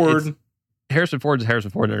Harrison Ford. Harrison Ford is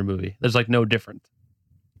Harrison Ford in every movie. There's like no different.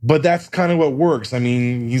 But that's kind of what works. I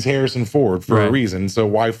mean, he's Harrison Ford for a reason. So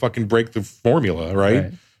why fucking break the formula,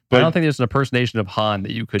 right? But I don't think there's an impersonation of Han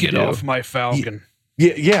that you could get off my Falcon.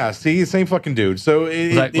 Yeah. See, same fucking dude. So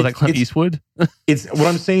was that Clint Eastwood? It's what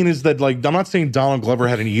I'm saying is that like I'm not saying Donald Glover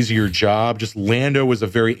had an easier job. Just Lando was a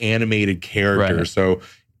very animated character, so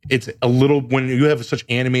it's a little when you have such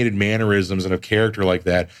animated mannerisms and a character like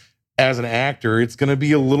that as an actor, it's going to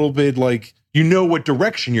be a little bit like what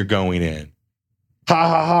direction you're going in. Ha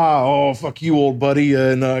ha ha! Oh fuck you, old buddy!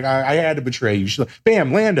 And I had to betray you. She's like,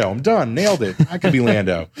 bam, Lando. I'm done. Nailed it. I could be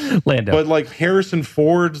Lando. But like Harrison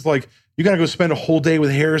Ford's like. You gotta go spend a whole day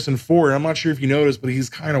with Harrison Ford. I'm not sure if you noticed, but he's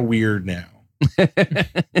kind of weird now.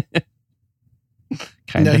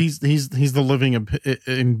 Yeah, he's the living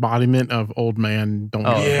embodiment of old man.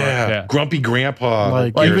 Grumpy grandpa.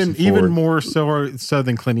 Like even more so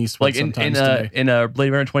than Clint Eastwood. Like in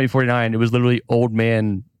Blade Runner 2049, it was literally old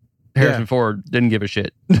man Harrison Ford didn't give a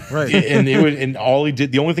shit. Right, and all he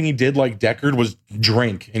did, the only thing he did like Deckard was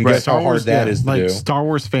drink, and guess how hard that is to do. Star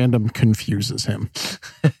Wars fandom confuses him.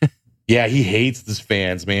 Yeah, he hates his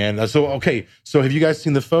fans, man. So have you guys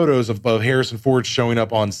seen the photos of Harrison Ford showing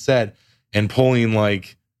up on set and pulling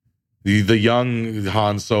like the young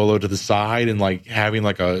Han Solo to the side and like having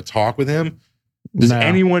like a talk with him? Does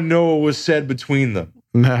anyone know what was said between them?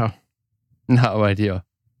 No idea.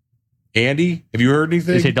 Andy, have you heard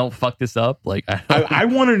anything? They say don't fuck this up. Like I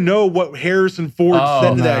want to know what Harrison Ford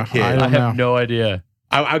said to that kid. I have no idea.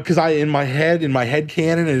 Because in my head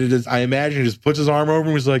canon, I imagine he just puts his arm over him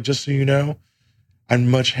and was like, just so you know,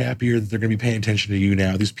 I'm much happier that they're going to be paying attention to you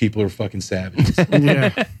now. These people are fucking savages.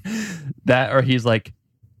 Yeah. That, or he's like,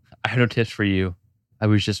 I had no tips for you. I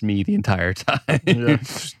was just me the entire time. Yeah.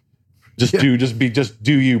 Just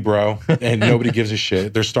do you, bro. And nobody gives a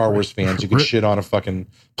shit. They're Star Wars fans. You can shit on a fucking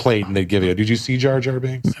plate and they give you. Did you see Jar Jar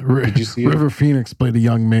Binks? Did you see River Phoenix played a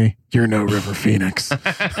young me. You're no River Phoenix.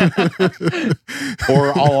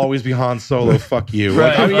 Or I'll always be Han Solo. Fuck you.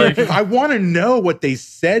 Right. I want to know what they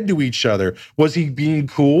said to each other. Was he being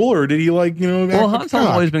cool or did he Well, Han Solo's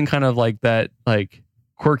always been kind of like that, like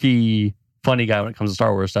quirky, funny guy when it comes to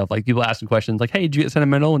Star Wars stuff. Like people asking questions like, hey, did you get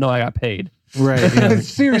sentimental? No, I got paid. Right. Yeah.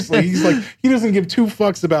 Seriously, he's like, he doesn't give two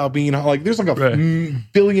fucks about being like, there's like a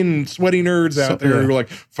billion sweaty nerds out there who are like,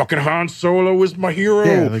 fucking Han Solo is my hero.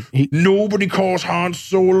 Yeah, like nobody calls Han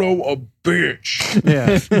Solo a bitch.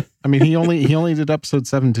 Yeah. I mean, he only did episode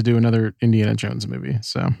 7 to do another Indiana Jones movie.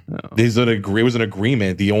 So it was an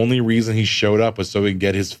agreement. The only reason he showed up was so he could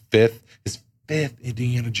get his fifth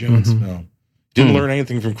Indiana Jones film. Didn't learn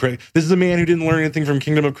anything from this is a man who didn't learn anything from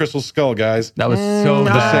Kingdom of Crystal Skull, guys. That was so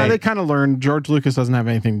bad. They kind of learned. George Lucas doesn't have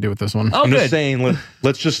anything to do with this one. Oh, I'm good. just saying,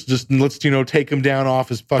 let's just take him down off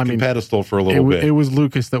his fucking pedestal for a little bit. It was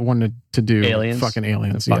Lucas that wanted to do aliens. Fucking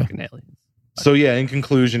aliens. Fucking aliens. So yeah, in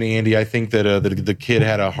conclusion, Andy, I think that the kid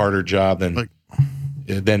had a harder job than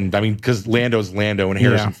because Lando's Lando and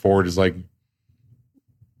Harrison Ford is like,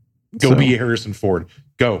 be Harrison Ford.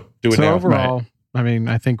 Go do it now. So overall, I mean,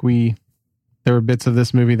 I think there were bits of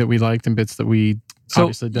this movie that we liked and bits that we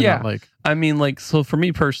obviously did not like. I mean, so for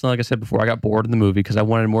me personally, like I said before, I got bored in the movie because I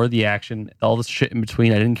wanted more of the action. All this shit in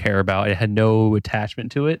between I didn't care about. It had no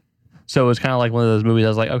attachment to it. So it was kind of like one of those movies I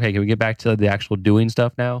was like, okay, can we get back to the actual doing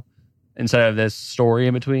stuff now instead of this story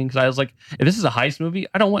in between? Because I was like, if this is a heist movie,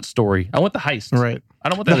 I don't want story. I want the heist. Right. I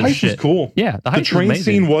don't want the that heist shit. was cool. Yeah, the train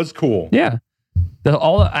scene was cool. Yeah.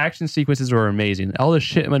 All the action sequences were amazing. All the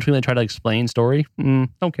shit in between they try to explain story,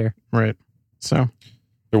 don't care. Right. So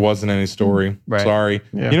there wasn't any story. Right. Sorry.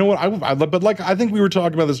 Yeah. You know what? I think we were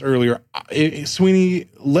talking about this earlier.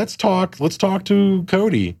 Sweeney, let's talk to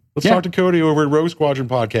Cody. Let's talk to Cody over at Rogue Squadron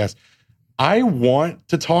podcast. I want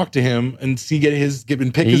to talk to him and pick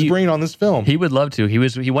his brain on this film. He would love to. He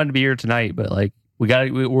wanted to be here tonight, but like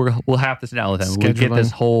we'll have to sit down with him.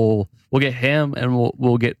 We'll get him and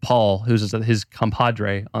we'll get Paul, who's his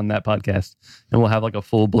compadre on that podcast, and we'll have like a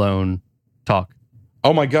full blown talk.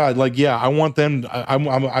 Oh my God. Like, yeah, I want them. I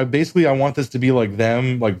want this to be like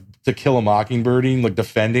them, like To Kill a Mockingbird, like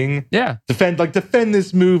defending. Yeah. Defend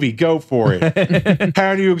this movie. Go for it.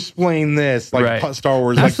 How do you explain this? Like Star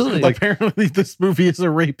Wars. Absolutely. Like, apparently this movie is a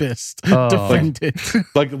rapist. Defend it.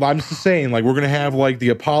 Like, I'm just saying, like, we're going to have like the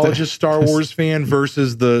apologist Star Wars fan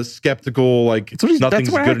versus the skeptical, like, nothing's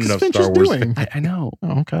good enough Star Wars fan. I know.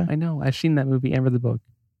 Oh, okay. I know. I've seen that movie and read the book.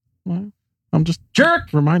 Well, I'm just jerk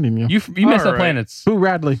reminding you. You messed up planets. Who,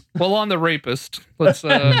 Radley? Well, on the rapist, let's.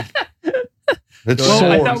 I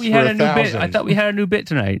thought we had a new bit. I thought we had a new bit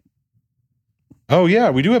tonight. Oh yeah,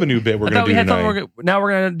 we do have a new bit. We're going to do tonight. Now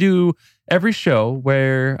we're going to do every show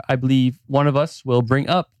where I believe one of us will bring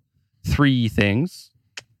up 3 things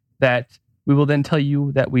that we will then tell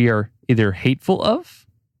you that we are either hateful of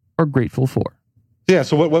or grateful for. Yeah.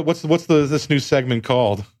 So what's this new segment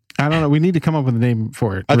called? I don't know. We need to come up with a name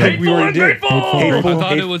for it. I think we already did. I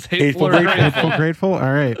thought it was hateful or grateful. Grateful.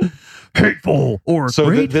 All right. Hateful or so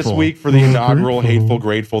grateful. This week for the inaugural Hateful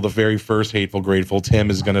Grateful, the very first Hateful Grateful,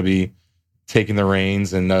 Tim is going to be taking the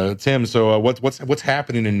reins. And Tim, so what's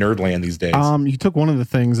happening in Nerdland these days? You took one of the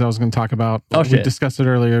things I was going to talk about. Oh, we discussed it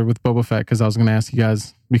earlier with Boba Fett because I was going to ask you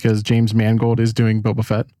guys because James Mangold is doing Boba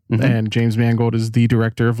Fett, and James Mangold is the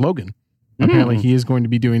director of Logan. Apparently, he is going to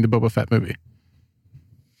be doing the Boba Fett movie.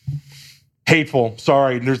 Hateful.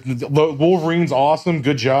 Sorry. Wolverine's awesome.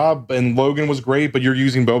 Good job. And Logan was great, but you're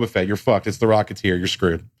using Boba Fett. You're fucked. It's the Rocketeer. You're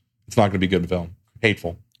screwed. It's not going to be a good film.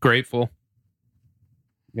 Hateful. Grateful.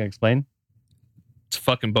 You gotta explain? It's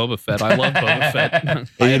fucking Boba Fett. I love Boba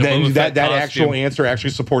Fett. that actual answer actually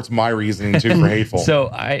supports my reasoning too for hateful. So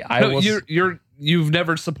you've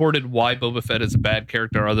never supported why Boba Fett is a bad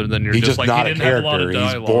character other than he's just like not he didn't a character. Have a lot of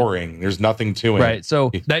dialogue. He's boring. There's nothing to him. Right.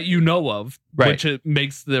 So that you know of, which it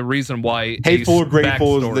makes the reason why hateful or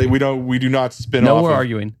grateful is that we do not spin off. No, we're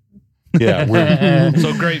arguing. Yeah, we're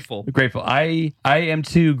So grateful. Grateful. I am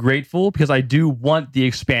too grateful because I do want the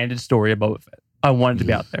expanded story of Boba Fett. I want it to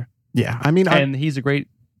be out there. Yeah, I mean, And he's a great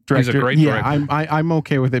director. He's a great yeah, director. I'm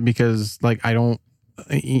okay with it because like I'm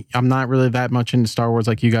not really that much into Star Wars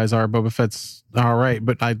like you guys are. Boba Fett's all right,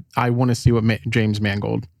 but I want to see what James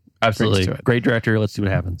Mangold. Absolutely. brings to it. Great director. Let's see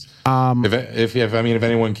what happens. if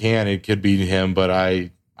anyone can, it could be him. But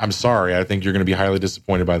I'm sorry. I think you're going to be highly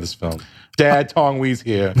disappointed by this film. Dad Tong Wee's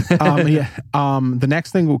here. The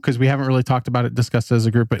next thing, because we haven't really talked about it, discussed it as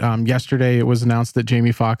a group, but yesterday it was announced that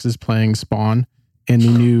Jamie Foxx is playing Spawn in the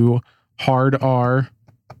new Hard R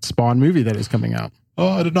Spawn movie that is coming out. Oh,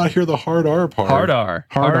 I did not hear the hard R part. Hard R.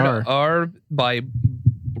 Hard R. R by,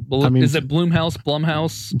 I mean, is it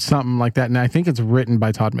Blumhouse? Something like that. And I think it's written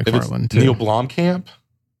by Todd If it's McFarlane too. Neil Blomkamp.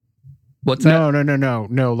 What's that?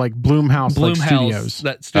 No. Like Blumhouse, like studios.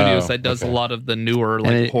 That studios Oh, that does okay. a lot of the newer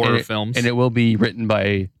like And horror it- films And it will be written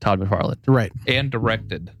by Todd McFarlane. Right. and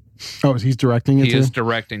directed. Oh, he's directing it He too? is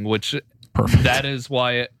directing, which Perfect. that is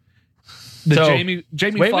why So, Jamie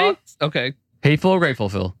wait. Foxx. Okay, Hateful or grateful,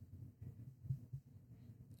 Phil?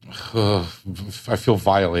 Ugh, I feel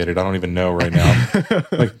violated. I don't even know right now.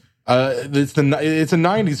 Like, it's a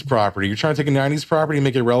 '90s property. You're trying to take a '90s property and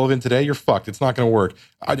make it relevant today. You're fucked. It's not going to work.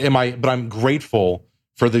 But I'm grateful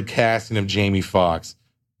for the casting of Jamie Foxx.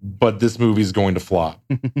 But this movie is going to flop.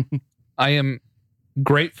 I am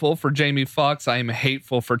grateful for Jamie Foxx. I am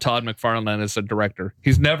hateful for Todd McFarlane as a director.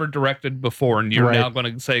 He's never directed before, and you're Right. now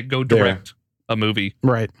going to say go direct a movie.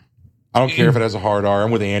 Right. I don't care if it has a hard R.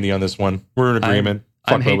 I'm with Andy on this one. We're in agreement.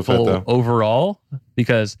 I'm Fuck Boba Fett, hateful though. overall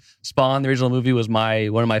because Spawn, the original movie, was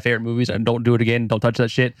one of my favorite movies. And don't do it again. Don't touch that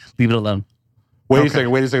shit. Leave it alone. Wait a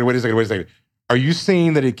second. Are you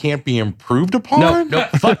saying that it can't be improved upon? No,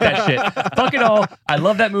 fuck that shit. Fuck it all. I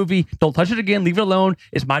love that movie. Don't touch it again. Leave it alone.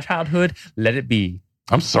 It's my childhood. Let it be.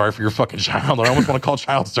 I'm sorry for your fucking childhood. I almost want to call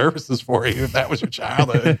child services for you if that was your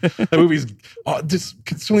childhood. That movie's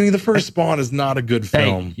Sweeney, the first Spawn is not a good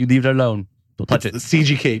film. Hey, you leave it alone. Don't touch it.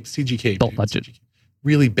 CG cape. Don't touch it.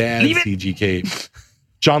 Really bad Leave it. CG cape.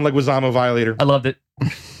 John Leguizamo violator. I loved it.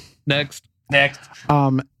 Next,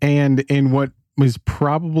 And in what was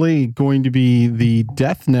probably going to be the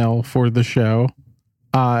death knell for the show,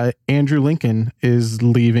 Andrew Lincoln is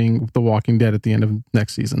leaving The Walking Dead at the end of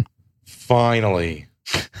next season. Finally,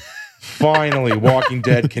 Walking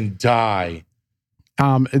Dead can die.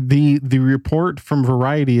 The report from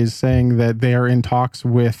Variety is saying that they are in talks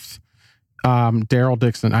with Daryl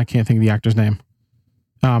Dixon. I can't think of the actor's name.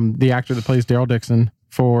 The actor that plays Daryl Dixon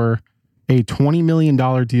for a $20 million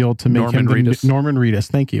deal to make Norman him Reedus. Norman Reedus.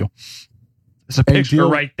 Thank you. It's a picture deal-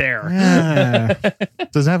 right there. Yeah.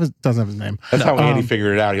 doesn't have his name. That's how Andy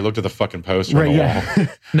figured it out. He looked at the fucking poster on Right. the wall. Yeah.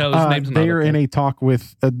 no, his name's not. They are up in there. a talk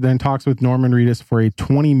with talks with Norman Reedus for a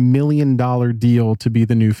 $20 million deal to be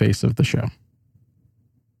the new face of the show.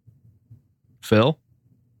 Phil.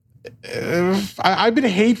 I've been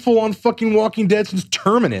hateful on fucking Walking Dead since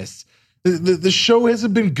Terminus. The show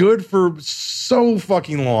hasn't been good for so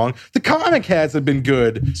fucking long. The comic hasn't been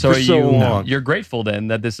good So for are so you? long. You're grateful then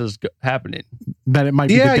that this is happening. That it might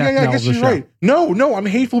be the death I knell guess of the you're show. right. No, I'm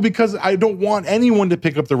hateful because I don't want anyone to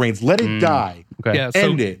pick up the reins. Let it die. Okay. Yeah, so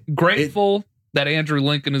End it. grateful that Andrew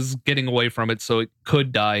Lincoln is getting away from it, so it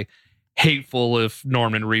could die. Hateful if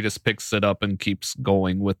Norman Reedus picks it up and keeps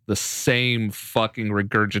going with the same fucking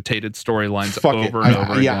regurgitated storylines Fuck over it. and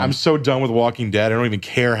over again. I'm so done with Walking Dead. I don't even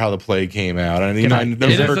care how the plague came out. I mean, Can I-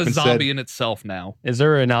 there's It never is a been zombie said. in itself now. Is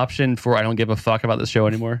there an option for I don't give a fuck about this show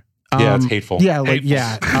anymore? Yeah, it's hateful. Yeah, like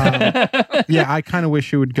Hateful. yeah, I kind of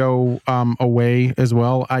wish it would go away as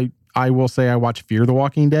well. I will say I watch Fear the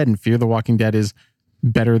Walking Dead, and Fear the Walking Dead is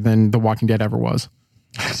better than The Walking Dead ever was.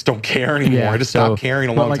 I just don't care anymore. Yeah, I just so- stopped caring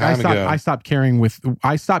a But long like time ago. I stopped caring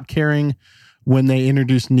when they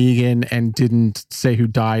introduced Negan and didn't say who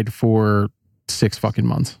died for 6 fucking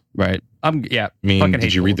months. Right. I mean, fucking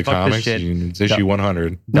did you read the hateful. Fuck this comics? shit. It's issue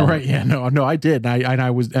 100. No, right? Yeah, no, I did, and I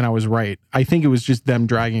was right. I think it was just them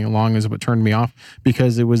dragging along is what turned me off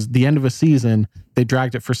because it was the end of a season. They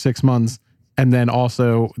dragged it for 6 months, and then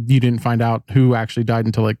also you didn't find out who actually died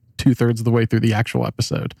until like 2/3 of the way through the actual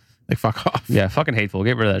episode. Like fuck off. Yeah, fucking hateful.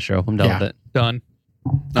 Get rid of that show. I'm done Yeah. with it. Done.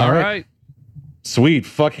 All All right. right. Sweet.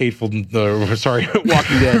 Fuck hateful. Sorry,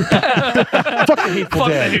 Walking Dead. Fuck the Hateful Fuck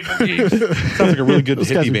the Dead. Hateful Geeks. Sounds like a really good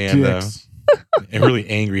Those guys hippie are band, though. dicks. A really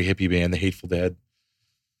angry hippie band, the Hateful Dead.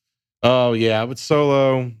 Oh yeah, but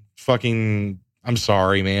Solo, fucking. I'm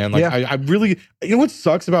sorry, man. Like Yeah. I really. You know what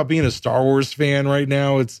sucks about being a Star Wars fan right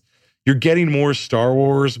now? It's you're getting more Star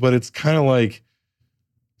Wars, but it's kind of like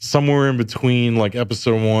somewhere in between, like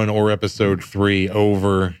Episode 1 or Episode 3,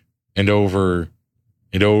 over and over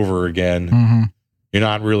it over again. Mm-hmm. You're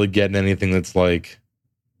not really getting anything that's like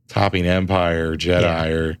topping Empire or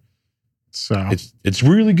Jedi or So it's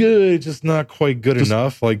really good. It's just not quite good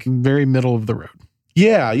enough. Like very middle of the road.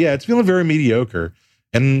 yeah, it's feeling very mediocre.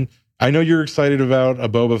 And I know you're excited about a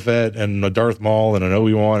Boba Fett and a Darth Maul and an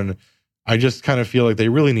Obi-Wan. And I just kind of feel like they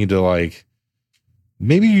really need to like,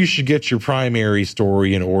 maybe you should get your primary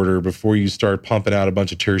story in order before you start pumping out a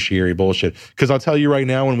bunch of tertiary bullshit. Because I'll tell you right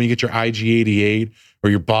now, when you get your IG-88 or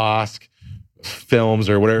your Bosk films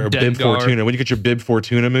or whatever, Bib Dengar. Fortuna, when you get your Bib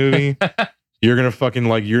Fortuna movie, you're going to fucking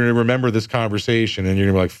like, you're going to remember this conversation and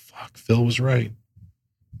you're going to be like, fuck, Phil was right.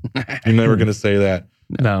 You're never going to say that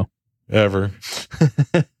No. ever.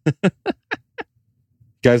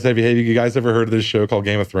 Guys, have you guys ever heard of this show called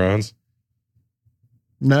Game of Thrones?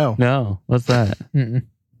 No. No, what's that? Mm-mm.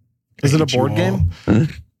 Is it a Hate you board all. game?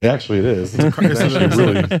 Actually, it is. It's Is it actually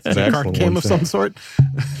really it's an a card excellent game one, of too. some sort?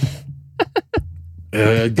 I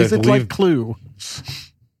Is it believe- like Clue?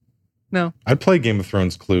 No. I'd play Game of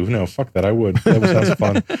Thrones Clue. No, fuck that. I would. That sounds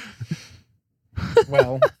fun.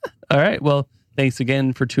 Well, All right. Well, thanks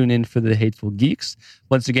again for tuning in for the Hateful Geeks.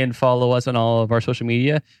 Once again, follow us on all of our social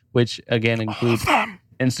media, which again includes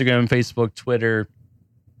Instagram, Facebook, Twitter,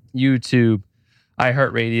 YouTube,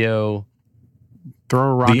 iHeartRadio, throw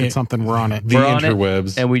a rock The- at something, we're on it. The We're on it,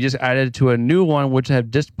 interwebs. and we just added to a new one, which have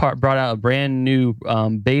just brought out a brand new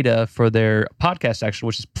beta for their podcast section,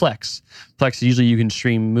 which is Plex. Plex, usually you can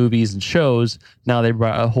stream movies and shows. Now they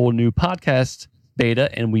brought a whole new podcast beta,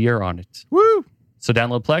 and we are on it. Woo! So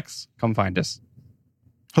download Plex. Come find us.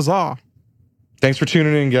 Huzzah. Thanks for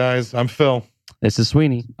tuning in, guys. I'm Phil. This is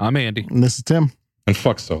Sweeney. I'm Andy. And this is Tim. And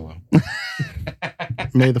fuck Solo.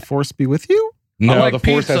 May the force be with you. No, like the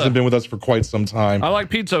Force pizza. hasn't been with us for quite some time. I like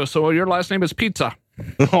pizza, so your last name is Pizza.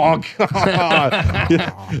 Oh, God.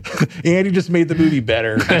 Andy just made the movie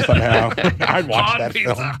better somehow. I'd watch Han that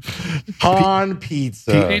Pizza. film. Han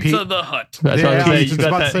Pizza. Pizza the Hut. That's what I was Yeah, saying. I was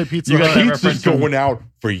about to say Pizza Hut. that Pizza's reference from- going out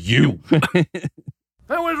for you.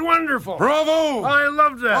 That was wonderful. Bravo! I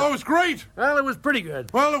loved that. Oh, it was great. Well, it was pretty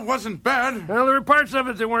good. Well, it wasn't bad. Well, there were parts of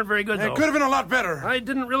it that weren't very good, It though. could have been a lot better. I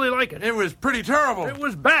didn't really like it. It was pretty terrible. It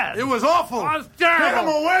was bad. It was awful. It was terrible. Get him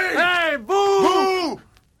away! Hey, boo! Boo!